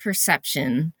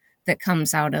perception that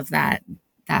comes out of that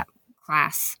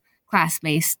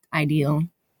class-based ideal.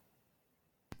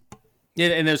 Yeah,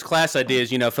 and those class ideas,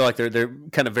 feel like they're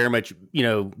kind of very much,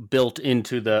 built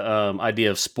into the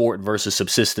idea of sport versus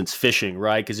subsistence fishing,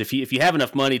 right? Because if you have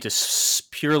enough money to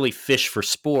purely fish for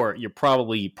sport, you're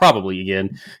probably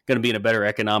again going to be in a better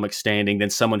economic standing than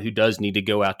someone who does need to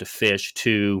go out to fish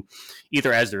to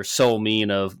either as their sole mean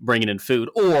of bringing in food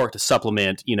or to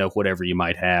supplement, whatever you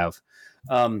might have.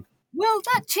 Well,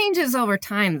 that changes over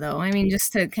time, though. I mean,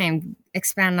 just to kind of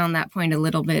expand on that point a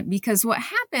little bit, because what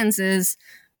happens is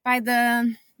by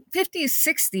the 50s,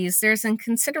 60s, there's a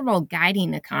considerable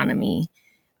guiding economy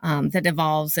that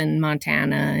evolves in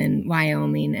Montana and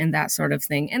Wyoming and that sort of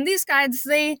thing. And these guides,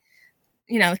 they,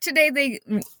 today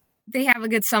they have a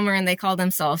good summer and they call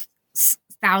themselves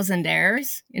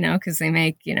thousandaires, because they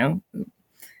make,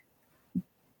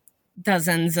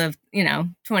 dozens of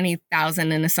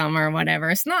 20,000 in a summer or whatever.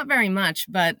 It's not very much,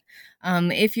 but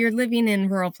if you're living in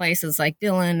rural places like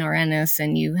Dillon or Ennis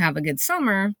and you have a good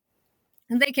summer,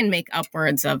 they can make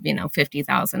upwards of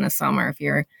 50,000 a summer if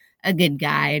you're a good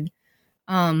guide.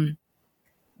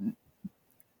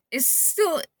 It's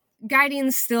still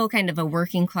guiding's still kind of a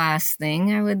working class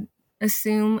thing, I would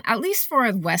assume, at least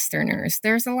for Westerners.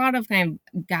 There's a lot of kind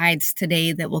of guides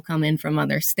today that will come in from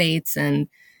other states and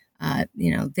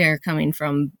they're coming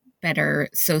from better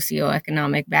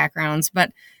socioeconomic backgrounds.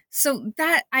 But so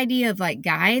that idea of like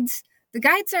guides, the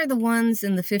guides are the ones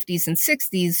in the 50s and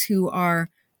 60s who are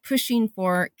pushing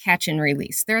for catch and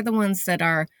release. They're the ones that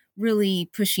are really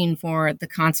pushing for the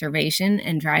conservation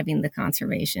and driving the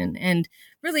conservation. And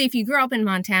really, if you grow up in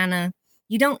Montana,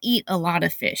 you don't eat a lot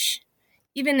of fish,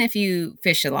 even if you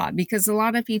fish a lot, because a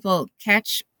lot of people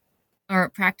catch or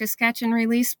practice catch and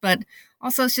release, but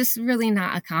Also, it's just really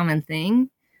not a common thing.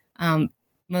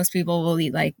 Most people will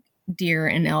eat like deer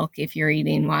and elk if you're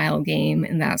eating wild game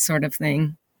and that sort of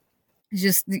thing. It's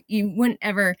just, you wouldn't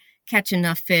ever catch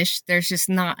enough fish. There's just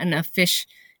not enough fish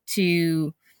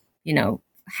to,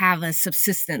 have a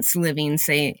subsistence living,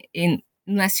 say,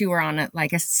 unless you were on a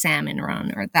salmon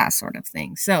run or that sort of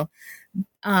thing. So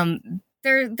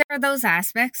there are those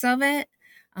aspects of it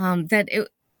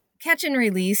catch and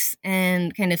release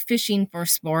and kind of fishing for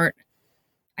sport.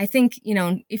 I think,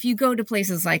 if you go to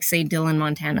places like, say, Dillon,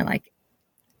 Montana, like,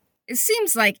 it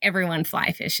seems like everyone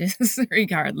fly fishes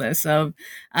regardless of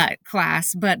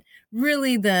class, but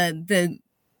really the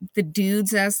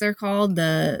dudes, as they're called,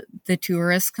 the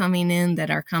tourists coming in that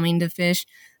are coming to fish,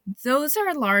 those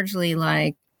are largely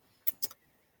like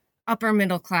upper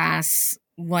middle class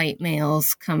white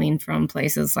males coming from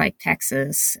places like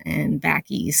Texas and back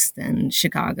east and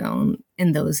Chicago and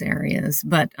in those areas.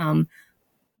 But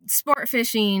sport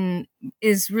fishing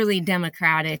is really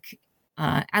democratic,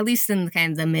 at least in the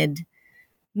kind of the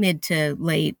mid to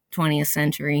late 20th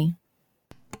century.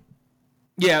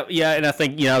 Yeah, and I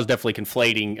think I was definitely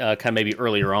conflating kind of maybe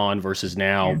earlier on versus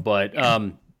now, but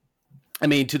I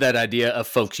mean, to that idea of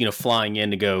folks flying in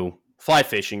to go fly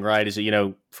fishing, right? Is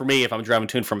it for me, if I'm driving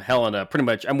to and from Helena, pretty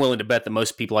much I'm willing to bet that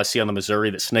most people I see on the Missouri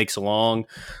that snakes along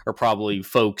are probably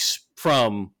folks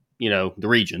from the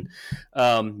region.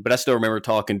 But I still remember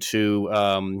talking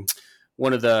to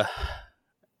one of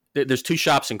there's two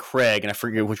shops in Craig, and I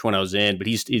forget which one I was in, but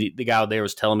the guy there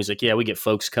was telling me, he's like, yeah, we get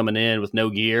folks coming in with no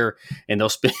gear, and they'll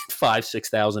spend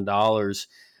 $5,000-$6,000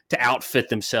 to outfit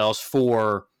themselves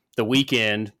for the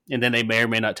weekend, and then they may or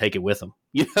may not take it with them.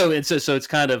 And so it's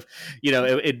kind of,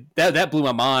 that blew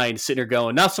my mind, sitting there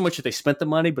going, not so much that they spent the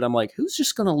money, but I'm like, who's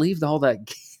just going to leave all that?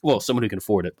 Well, someone who can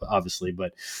afford it, obviously,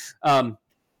 but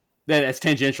that's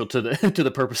tangential to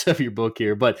the purpose of your book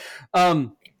here. But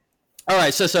all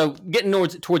right, so getting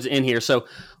towards the end here. So,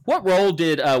 what role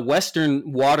did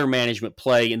Western water management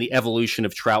play in the evolution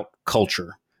of trout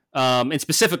culture? And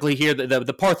specifically here,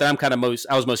 the part that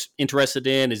I was most interested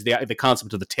in is the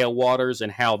concept of the tailwaters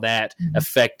and how that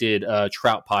affected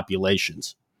trout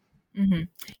populations. Mm-hmm.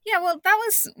 Yeah, well, that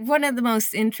was one of the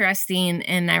most interesting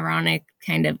and ironic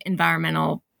kind of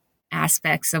environmental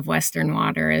aspects of Western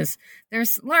water. Is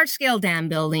there's large scale dam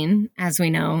building, as we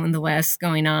know, in the West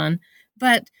going on,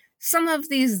 but some of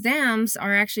these dams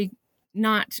are actually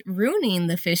not ruining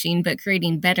the fishing, but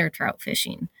creating better trout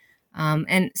fishing.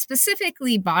 And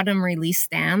specifically bottom release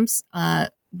dams,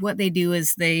 what they do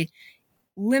is they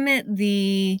limit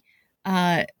the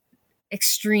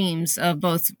extremes of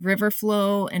both river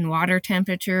flow and water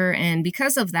temperature. And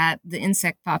because of that, the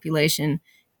insect population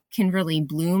can really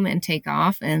bloom and take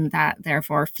off, and that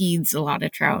therefore feeds a lot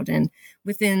of trout. And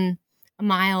within a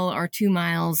mile or 2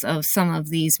 miles of some of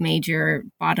these major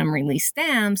bottom release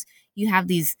dams, you have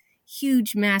these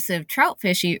huge, massive trout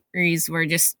fisheries where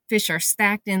just fish are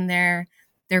stacked in there.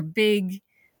 They're big,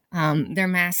 they're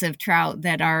massive trout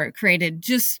that are created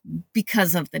just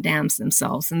because of the dams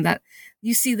themselves. And that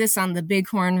you see this on the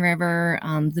Bighorn River,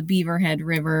 the Beaverhead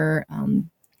River,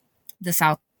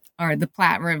 the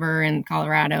Platte River in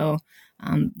Colorado,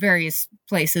 various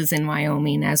places in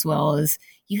Wyoming, as well as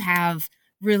you have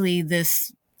really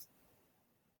this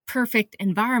perfect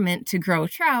environment to grow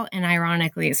trout, and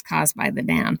ironically is caused by the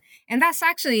dam. And that's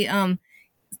actually,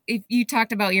 if you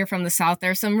talked about you're from the South,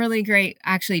 there's some really great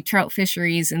actually trout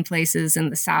fisheries in places in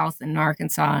the South and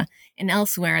Arkansas and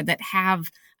elsewhere that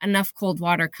have enough cold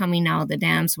water coming out of the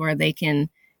dams where they can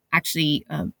actually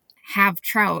have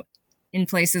trout in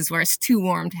places where it's too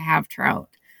warm to have trout.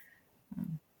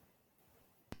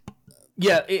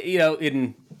 Yeah,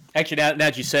 actually, now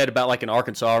that you said about like in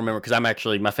Arkansas, I remember because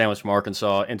my family's from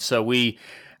Arkansas, and so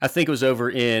I think it was over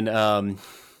in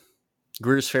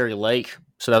Greers Ferry Lake.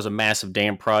 So that was a massive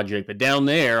dam project. But down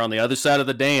there on the other side of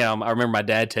the dam, I remember my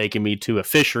dad taking me to a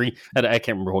fishery. I can't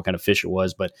remember what kind of fish it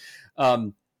was, but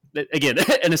again,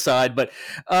 an aside. But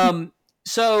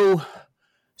so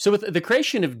with the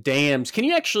creation of dams, can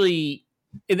you actually?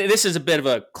 This is a bit of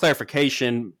a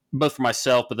clarification, both for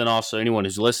myself, but then also anyone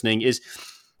who's listening, is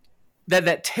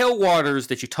that tailwaters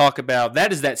that you talk about,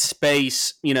 that is that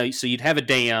space, so you'd have a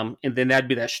dam, and then that'd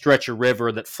be that stretch of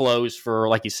river that flows for,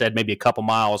 like you said, maybe a couple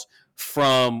miles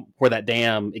from where that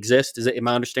dam exists. Am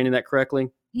I understanding that correctly?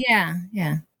 Yeah.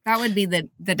 That would be the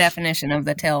definition of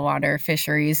the tailwater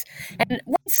fisheries. And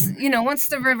once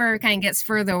the river kind of gets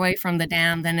further away from the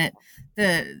dam, then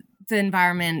the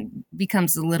environment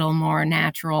becomes a little more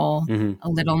natural, a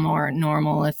little more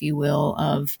normal, if you will,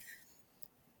 of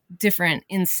different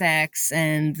insects,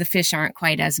 and the fish aren't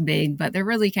quite as big, but they're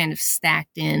really kind of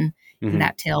stacked in in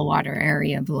that tailwater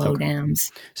area below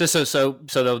dams. So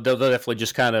they'll definitely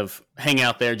just kind of hang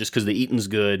out there just because the eating's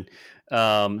good.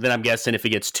 Then I'm guessing if it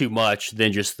gets too much,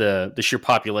 then just the sheer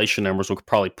population numbers will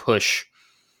probably push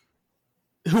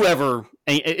whoever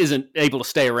isn't able to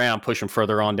stay around, push them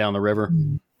further on down the river.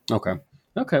 Mm-hmm.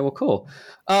 Okay. Well, cool.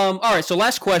 All right. So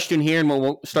last question here, and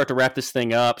we'll start to wrap this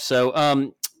thing up. So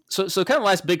kind of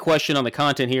last big question on the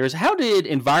content here is, how did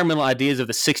environmental ideas of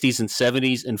the 60s and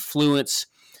 70s influence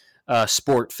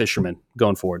sport fishermen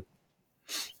going forward?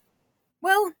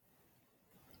 Well,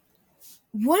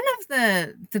 one of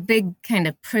the big kind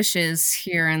of pushes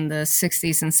here in the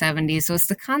 60s and 70s was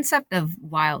the concept of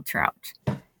wild trout.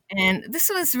 And this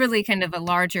was really kind of a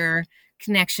larger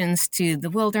connections to the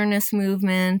wilderness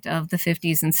movement of the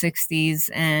 50s and 60s,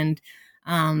 and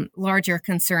larger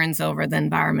concerns over the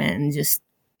environment and just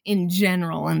in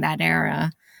general in that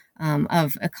era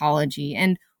of ecology.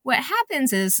 And what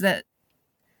happens is that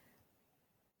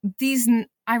these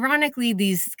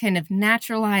kind of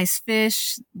naturalized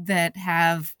fish that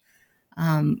have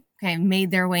kind of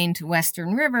made their way into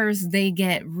Western rivers, they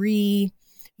get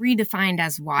redefined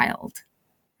as wild,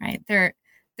 right? They're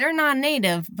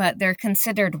non-native, but they're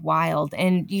considered wild.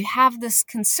 And you have this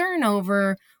concern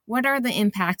over what are the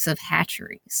impacts of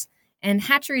hatcheries. And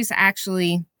hatcheries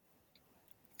actually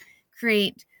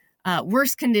create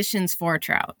worse conditions for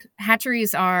trout.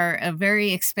 Hatcheries are a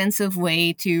very expensive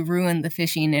way to ruin the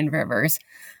fishing in rivers.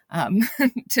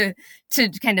 To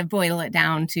kind of boil it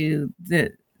down to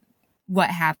the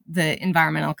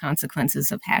environmental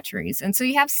consequences of hatcheries. And so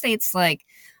you have states like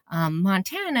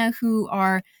Montana who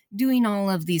are doing all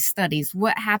of these studies.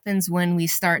 What happens when we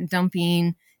start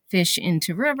dumping fish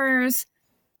into rivers,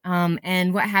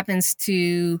 and what happens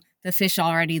to the fish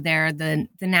already there, the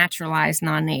naturalized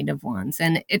non-native ones.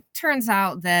 And it turns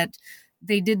out that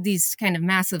they did these kind of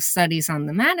massive studies on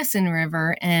the Madison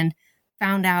River and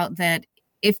found out that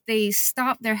if they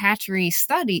stopped their hatchery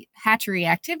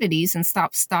activities and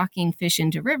stopped stocking fish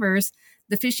into rivers,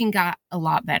 the fishing got a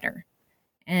lot better.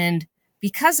 And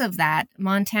because of that,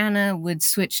 Montana would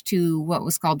switch to what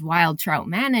was called wild trout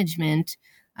management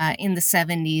in the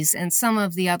 70s. And some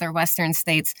of the other Western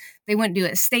states, they wouldn't do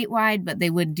it statewide, but they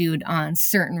would do it on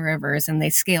certain rivers, and they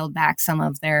scaled back some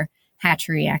of their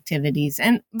hatchery activities.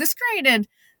 And this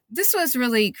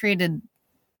really created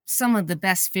some of the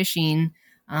best fishing.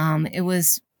 It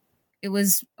was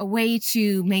a way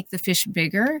to make the fish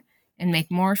bigger and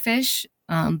make more fish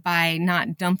by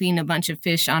not dumping a bunch of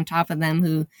fish on top of them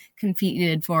who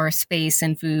competed for space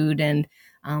and food and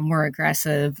were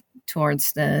aggressive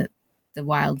towards the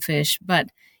wild fish. But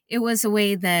it was a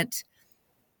way that's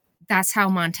how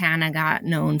Montana got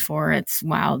known for its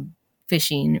wild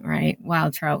fishing, right?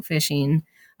 Wild trout fishing.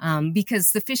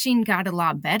 Because the fishing got a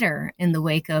lot better in the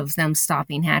wake of them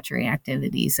stopping hatchery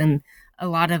activities. And a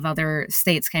lot of other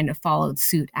states kind of followed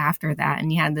suit after that.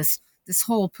 And you had this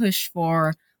whole push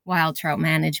for wild trout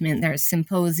management. There's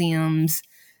symposiums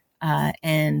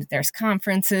and there's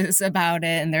conferences about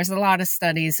it. And there's a lot of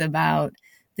studies about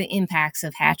the impacts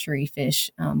of hatchery fish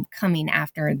coming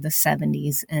after the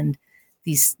 70s and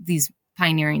these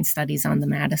pioneering studies on the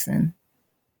Madison.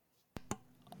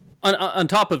 On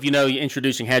top of,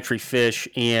 introducing hatchery fish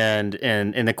and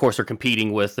of course they're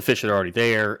competing with the fish that are already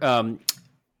there.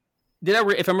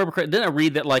 If I remember correctly, didn't I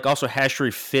read that like also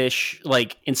hatchery fish,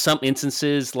 like in some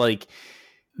instances, like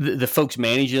the folks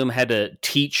managing them had to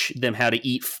teach them how to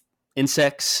eat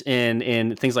insects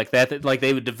and things like that? That like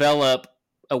they would develop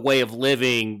a way of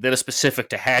living that is specific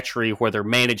to hatchery where they're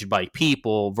managed by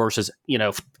people versus,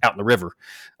 out in the river.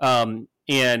 And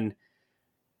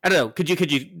I don't know.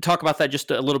 Could you talk about that just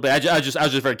a little bit? I was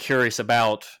just very curious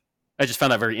about. I just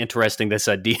found that very interesting. This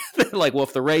idea that, like, well,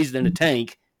 if they're raised in a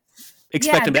tank,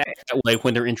 expect them to act that way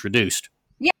when they're introduced.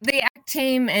 Yeah, they act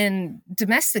tame and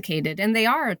domesticated, and they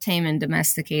are tame and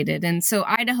domesticated. And so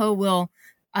Idaho will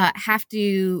have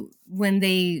to, when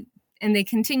they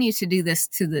continue to do this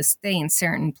to this day in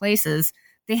certain places,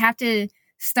 they have to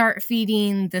start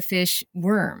feeding the fish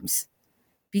worms,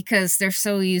 because they're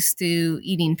so used to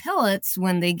eating pellets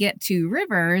when they get to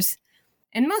rivers.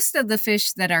 And most of the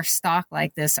fish that are stocked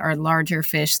like this are larger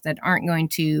fish that aren't going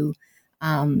to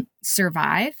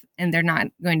survive, and they're not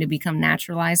going to become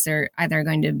naturalized. They're either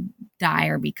going to die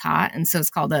or be caught. And so it's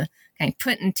called a kind of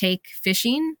put and take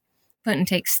fishing, put and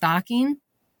take stocking.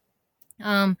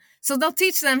 So they'll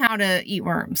teach them how to eat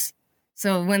worms.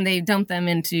 So when they dump them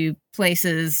into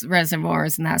places,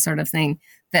 reservoirs and that sort of thing,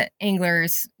 that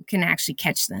anglers can actually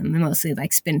catch them, mostly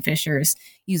like spin fishers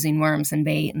using worms and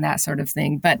bait and that sort of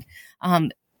thing. But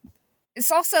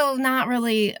it's also not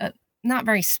really, not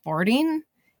very sporting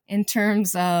in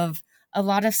terms of a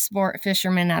lot of sport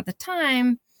fishermen at the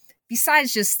time,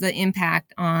 besides just the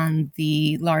impact on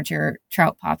the larger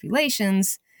trout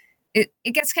populations, it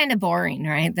gets kind of boring,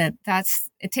 right?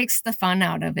 It takes the fun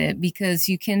out of it, because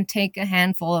you can take a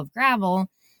handful of gravel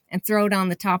and throw it on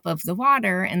the top of the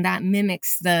water, and that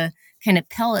mimics the kind of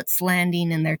pellets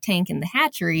landing in their tank in the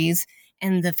hatcheries,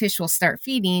 and the fish will start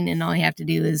feeding, and all you have to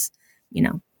do is,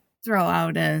 throw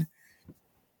out a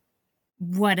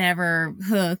whatever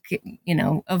hook,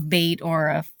 of bait or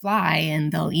a fly,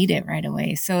 and they'll eat it right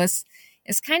away. So it's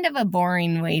kind of a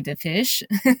boring way to fish.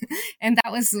 And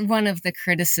that was one of the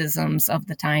criticisms of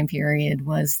the time period,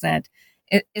 was that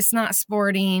it's not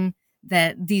sporting,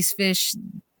 that these fish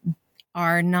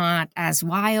are not as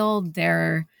wild.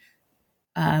 They're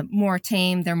more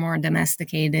tame, they're more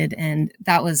domesticated. And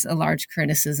that was a large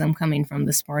criticism coming from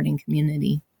the sporting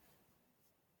community.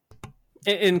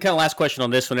 And kind of last question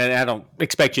on this one, and I don't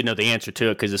expect you to know the answer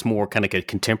to it because it's more kind of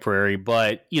contemporary,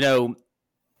 but,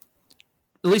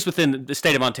 at least within the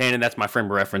state of Montana, and that's my frame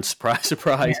of reference,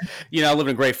 surprise. Yeah. I live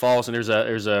in Great Falls, and there's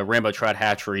a rainbow trout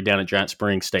hatchery down at Giant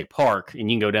Springs State Park, and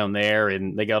you can go down there,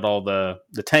 and they got all the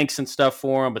tanks and stuff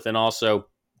for them, but then also,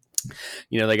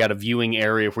 they got a viewing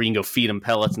area where you can go feed them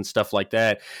pellets and stuff like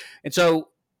that. And so,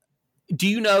 do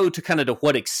you know to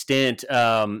what extent,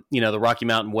 the Rocky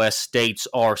Mountain West states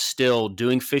are still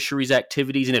doing fisheries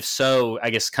activities? And if so, I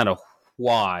guess kind of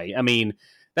why? I mean,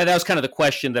 that was kind of the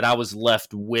question that I was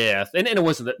left with. And it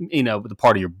wasn't, the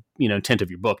part of your, intent of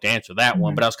your book to answer that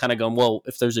one. But I was kind of going, well,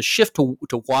 if there's a shift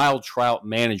to wild trout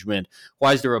management,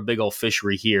 why is there a big old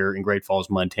fishery here in Great Falls,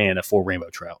 Montana for rainbow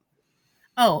trout?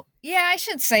 Oh, yeah, I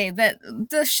should say that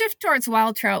the shift towards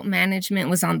wild trout management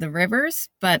was on the rivers,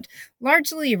 but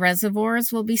largely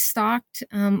reservoirs will be stocked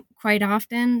quite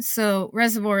often. So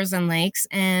reservoirs and lakes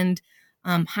and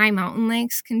high mountain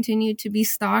lakes continue to be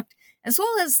stocked, as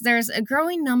well as there's a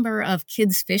growing number of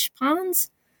kids' fish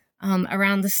ponds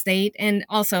around the state and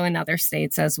also in other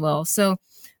states as well. So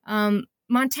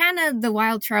Montana, the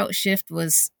wild trout shift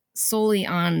was solely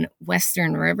on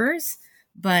western rivers,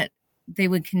 but they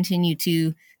would continue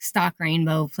to stock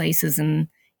rainbow places and,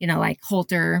 like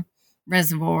Holter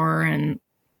Reservoir and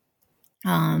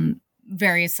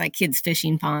various like kids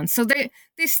fishing ponds. So they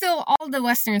still, all the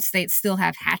western states still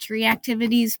have hatchery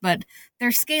activities, but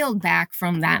they're scaled back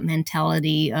from that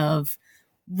mentality of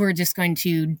we're just going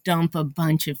to dump a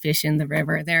bunch of fish in the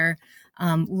river. They're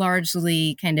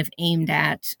largely kind of aimed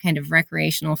at kind of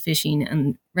recreational fishing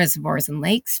and reservoirs and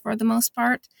lakes for the most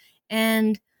part.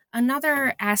 And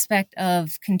another aspect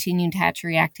of continued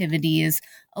hatchery activity is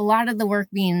a lot of the work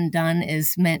being done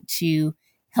is meant to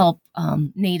help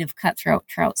native cutthroat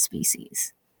trout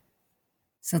species.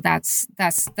 So that's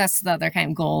the other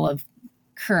kind of goal of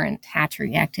current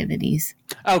hatchery activities.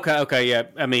 Okay, yeah.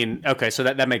 I mean, okay, so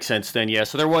that makes sense then, yeah.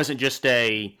 So there wasn't just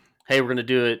a, hey, we're going to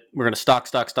do it, we're going to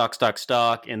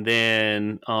stock, and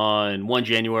then on 1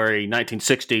 January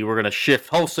 1960, we're going to shift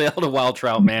wholesale to wild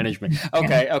trout management.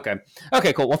 Okay,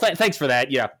 cool. Well, thanks for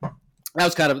that. Yeah,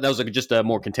 that was just a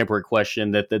more contemporary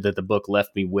question that the book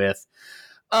left me with.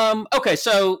 Okay,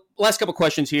 so last couple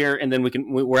questions here, and then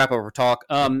we'll wrap up our talk.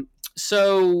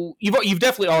 So you've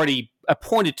definitely already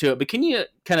pointed to it, but can you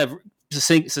kind of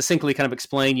succinctly kind of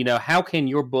explain, how can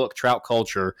your book Trout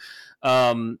Culture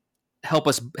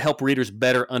help readers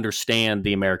better understand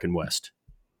the American West?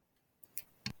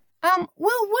 Well,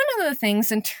 one of the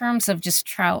things in terms of just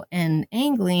trout and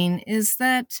angling is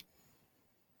that's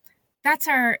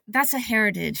a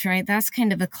heritage, right? That's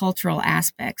kind of a cultural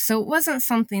aspect. So it wasn't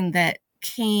something that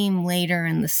came later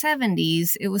in the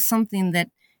 70s. It was something that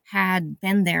had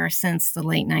been there since the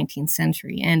late 19th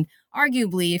century. And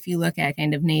arguably, if you look at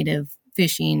kind of native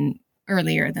fishing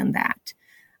earlier than that.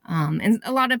 And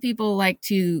a lot of people like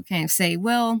to kind of say,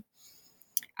 well,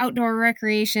 outdoor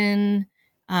recreation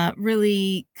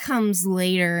really comes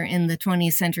later in the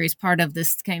 20th century as part of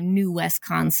this kind of New West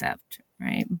concept,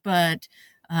 right? But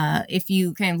if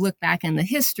you kind of look back in the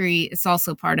history, it's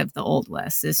also part of the Old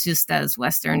West. It's just as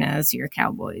Western as your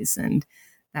cowboys and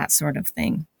that sort of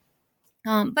thing.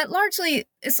 But largely,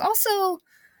 it's also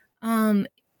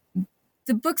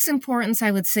the book's importance,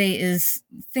 I would say, is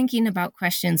thinking about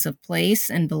questions of place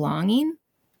and belonging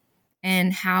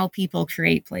and how people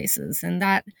create places. And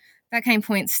that kind of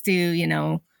points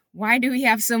to, why do we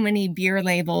have so many beer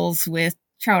labels with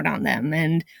trout on them?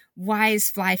 And why is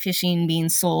fly fishing being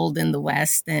sold in the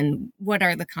West? And what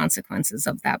are the consequences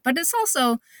of that? But it's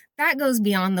also, that goes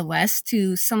beyond the West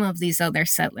to some of these other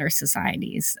settler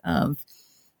societies of,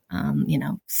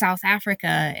 South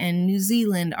Africa and New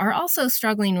Zealand are also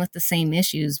struggling with the same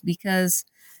issues because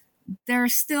there are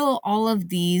still all of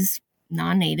these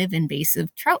non-native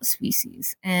invasive trout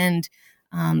species. And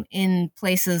in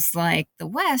places like the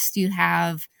West, you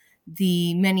have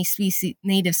the many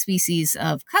native species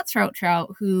of cutthroat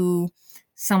trout who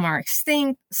some are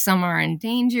extinct, some are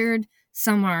endangered,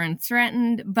 some are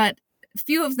threatened, but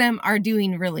few of them are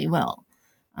doing really well.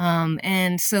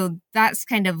 And so that's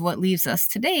kind of what leaves us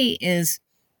today is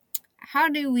how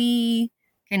do we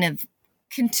kind of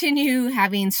continue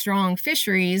having strong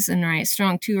fisheries and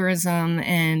strong tourism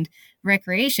and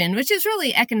recreation, which is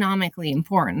really economically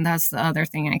important. That's the other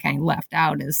thing I kind of left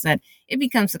out is that it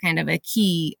becomes a kind of a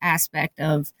key aspect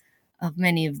of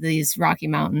many of these Rocky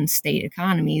Mountain state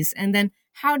economies. And then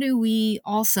how do we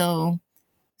also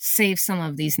save some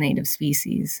of these native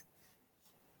species?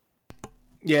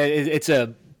 Yeah,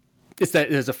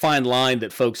 there's a fine line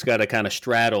that folks got to kind of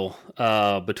straddle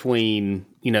between,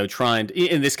 trying to,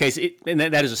 in this case, and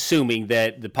that is assuming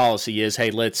that the policy is, hey,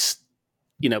 let's,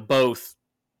 both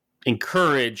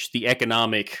encourage the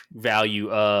economic value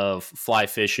of fly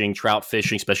fishing, trout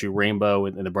fishing, especially rainbow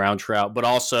and the brown trout, but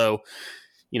also,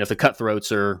 if the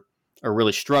cutthroats are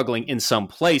really struggling in some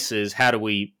places, how do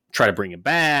we try to bring it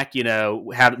back?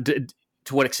 To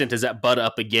what extent does that butt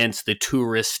up against the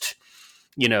tourist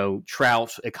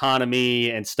trout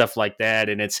economy and stuff like that?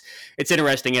 And it's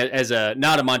interesting as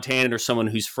not a Montanan or someone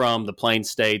who's from the Plain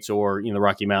States or, the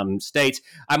Rocky Mountain states.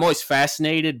 I'm always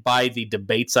fascinated by the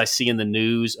debates I see in the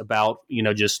news about,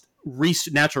 just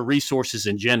natural resources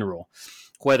in general,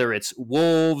 whether it's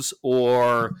wolves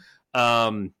or,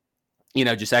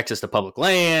 just access to public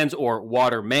lands or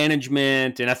water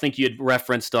management. And I think you had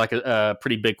referenced like a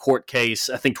pretty big court case,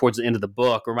 I think towards the end of the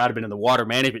book, or might have been in the water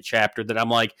management chapter, that I'm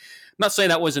like, I'm not saying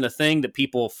that wasn't a thing that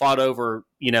people fought over,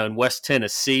 in West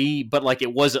Tennessee, but like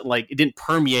it wasn't like it didn't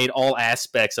permeate all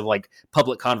aspects of like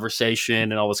public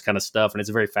conversation and all this kind of stuff. And it's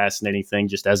a very fascinating thing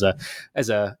just as an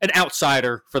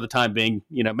outsider for the time being.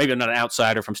 Maybe I'm not an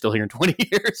outsider if I'm still here in 20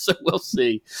 years, so we'll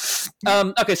see.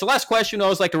 Okay, so last question. I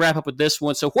always like to wrap up with this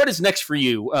one. So what is next for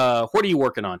you? What are you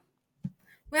working on?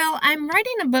 Well, I'm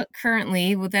writing a book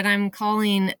currently that I'm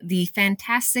calling The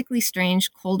Fantastically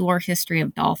Strange Cold War History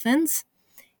of Dolphins.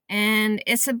 And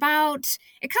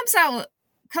it comes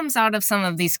out of some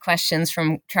of these questions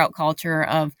from trout culture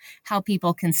of how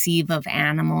people conceive of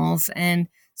animals. And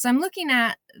so I'm looking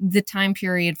at the time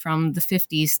period from the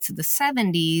 50s to the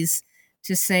 70s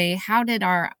to say, how did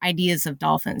our ideas of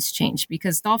dolphins change?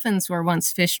 Because dolphins were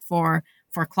once fished for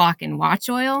clock and watch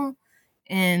oil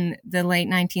in the late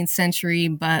 19th century,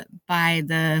 but by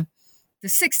the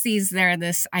 60s, they're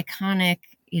this iconic,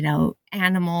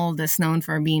 animal that's known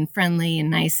for being friendly and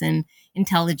nice and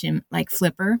intelligent, like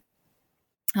Flipper.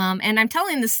 And I'm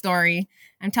telling this story,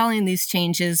 I'm telling these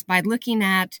changes by looking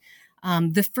at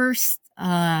the first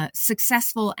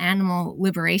successful Animal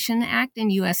Liberation Act in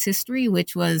U.S. history,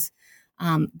 which was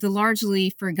the largely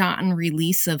forgotten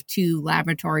release of 2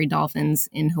 laboratory dolphins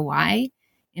in Hawaii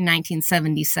in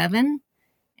 1977.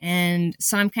 And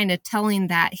so I'm kind of telling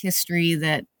that history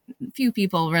that few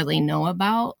people really know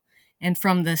about, and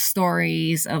from the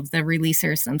stories of the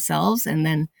releasers themselves, and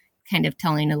then kind of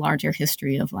telling a larger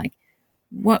history of like,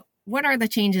 what are the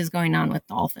changes going on with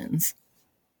dolphins?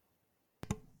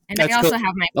 And that's I also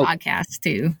have my podcast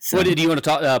too. So. What do you want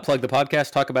to plug the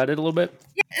podcast? Talk about it a little bit.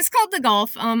 Yeah, it's called The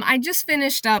Gulf. I just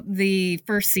finished up the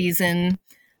first season,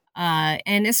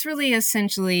 and it's really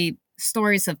essentially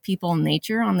stories of people and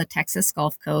nature on the Texas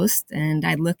Gulf Coast. And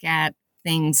I look at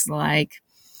things like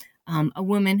a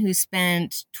woman who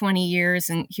spent 20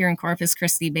 years here in Corpus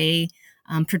Christi Bay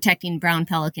protecting brown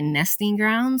pelican nesting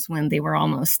grounds when they were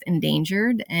almost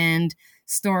endangered, and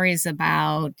stories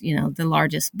about, the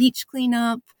largest beach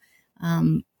cleanup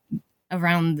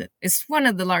around. It's one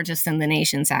of the largest in the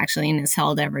nations, actually, and is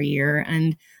held every year.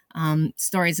 And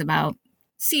stories about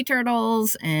sea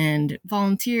turtles and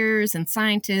volunteers and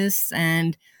scientists,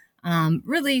 and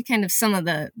really kind of some of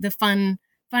the fun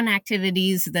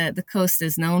activities that the coast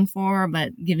is known for,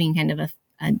 but giving kind of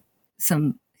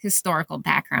some historical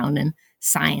background and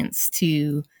science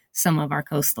to some of our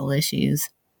coastal issues.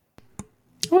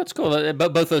 Well, that's cool.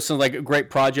 Both those sound like great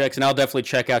projects, and I'll definitely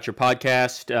check out your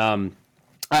podcast.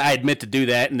 I admit to do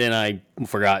that, and then I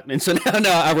forgot, and so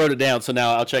now I wrote it down. So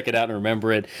now I'll check it out and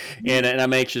remember it. And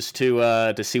I'm anxious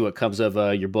to see what comes of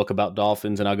your book about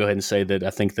dolphins. And I'll go ahead and say that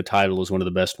I think the title is one of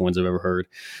the best ones I've ever heard.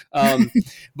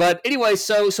 But anyway,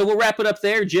 so we'll wrap it up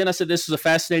there. Jen, I said this was a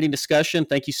fascinating discussion.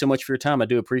 Thank you so much for your time. I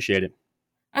do appreciate it.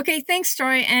 Okay, thanks,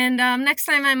 Troy. And next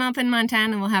time I'm up in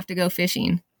Montana, we'll have to go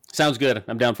fishing. Sounds good.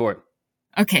 I'm down for it.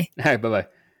 Okay. All right. Bye-bye.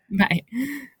 Bye.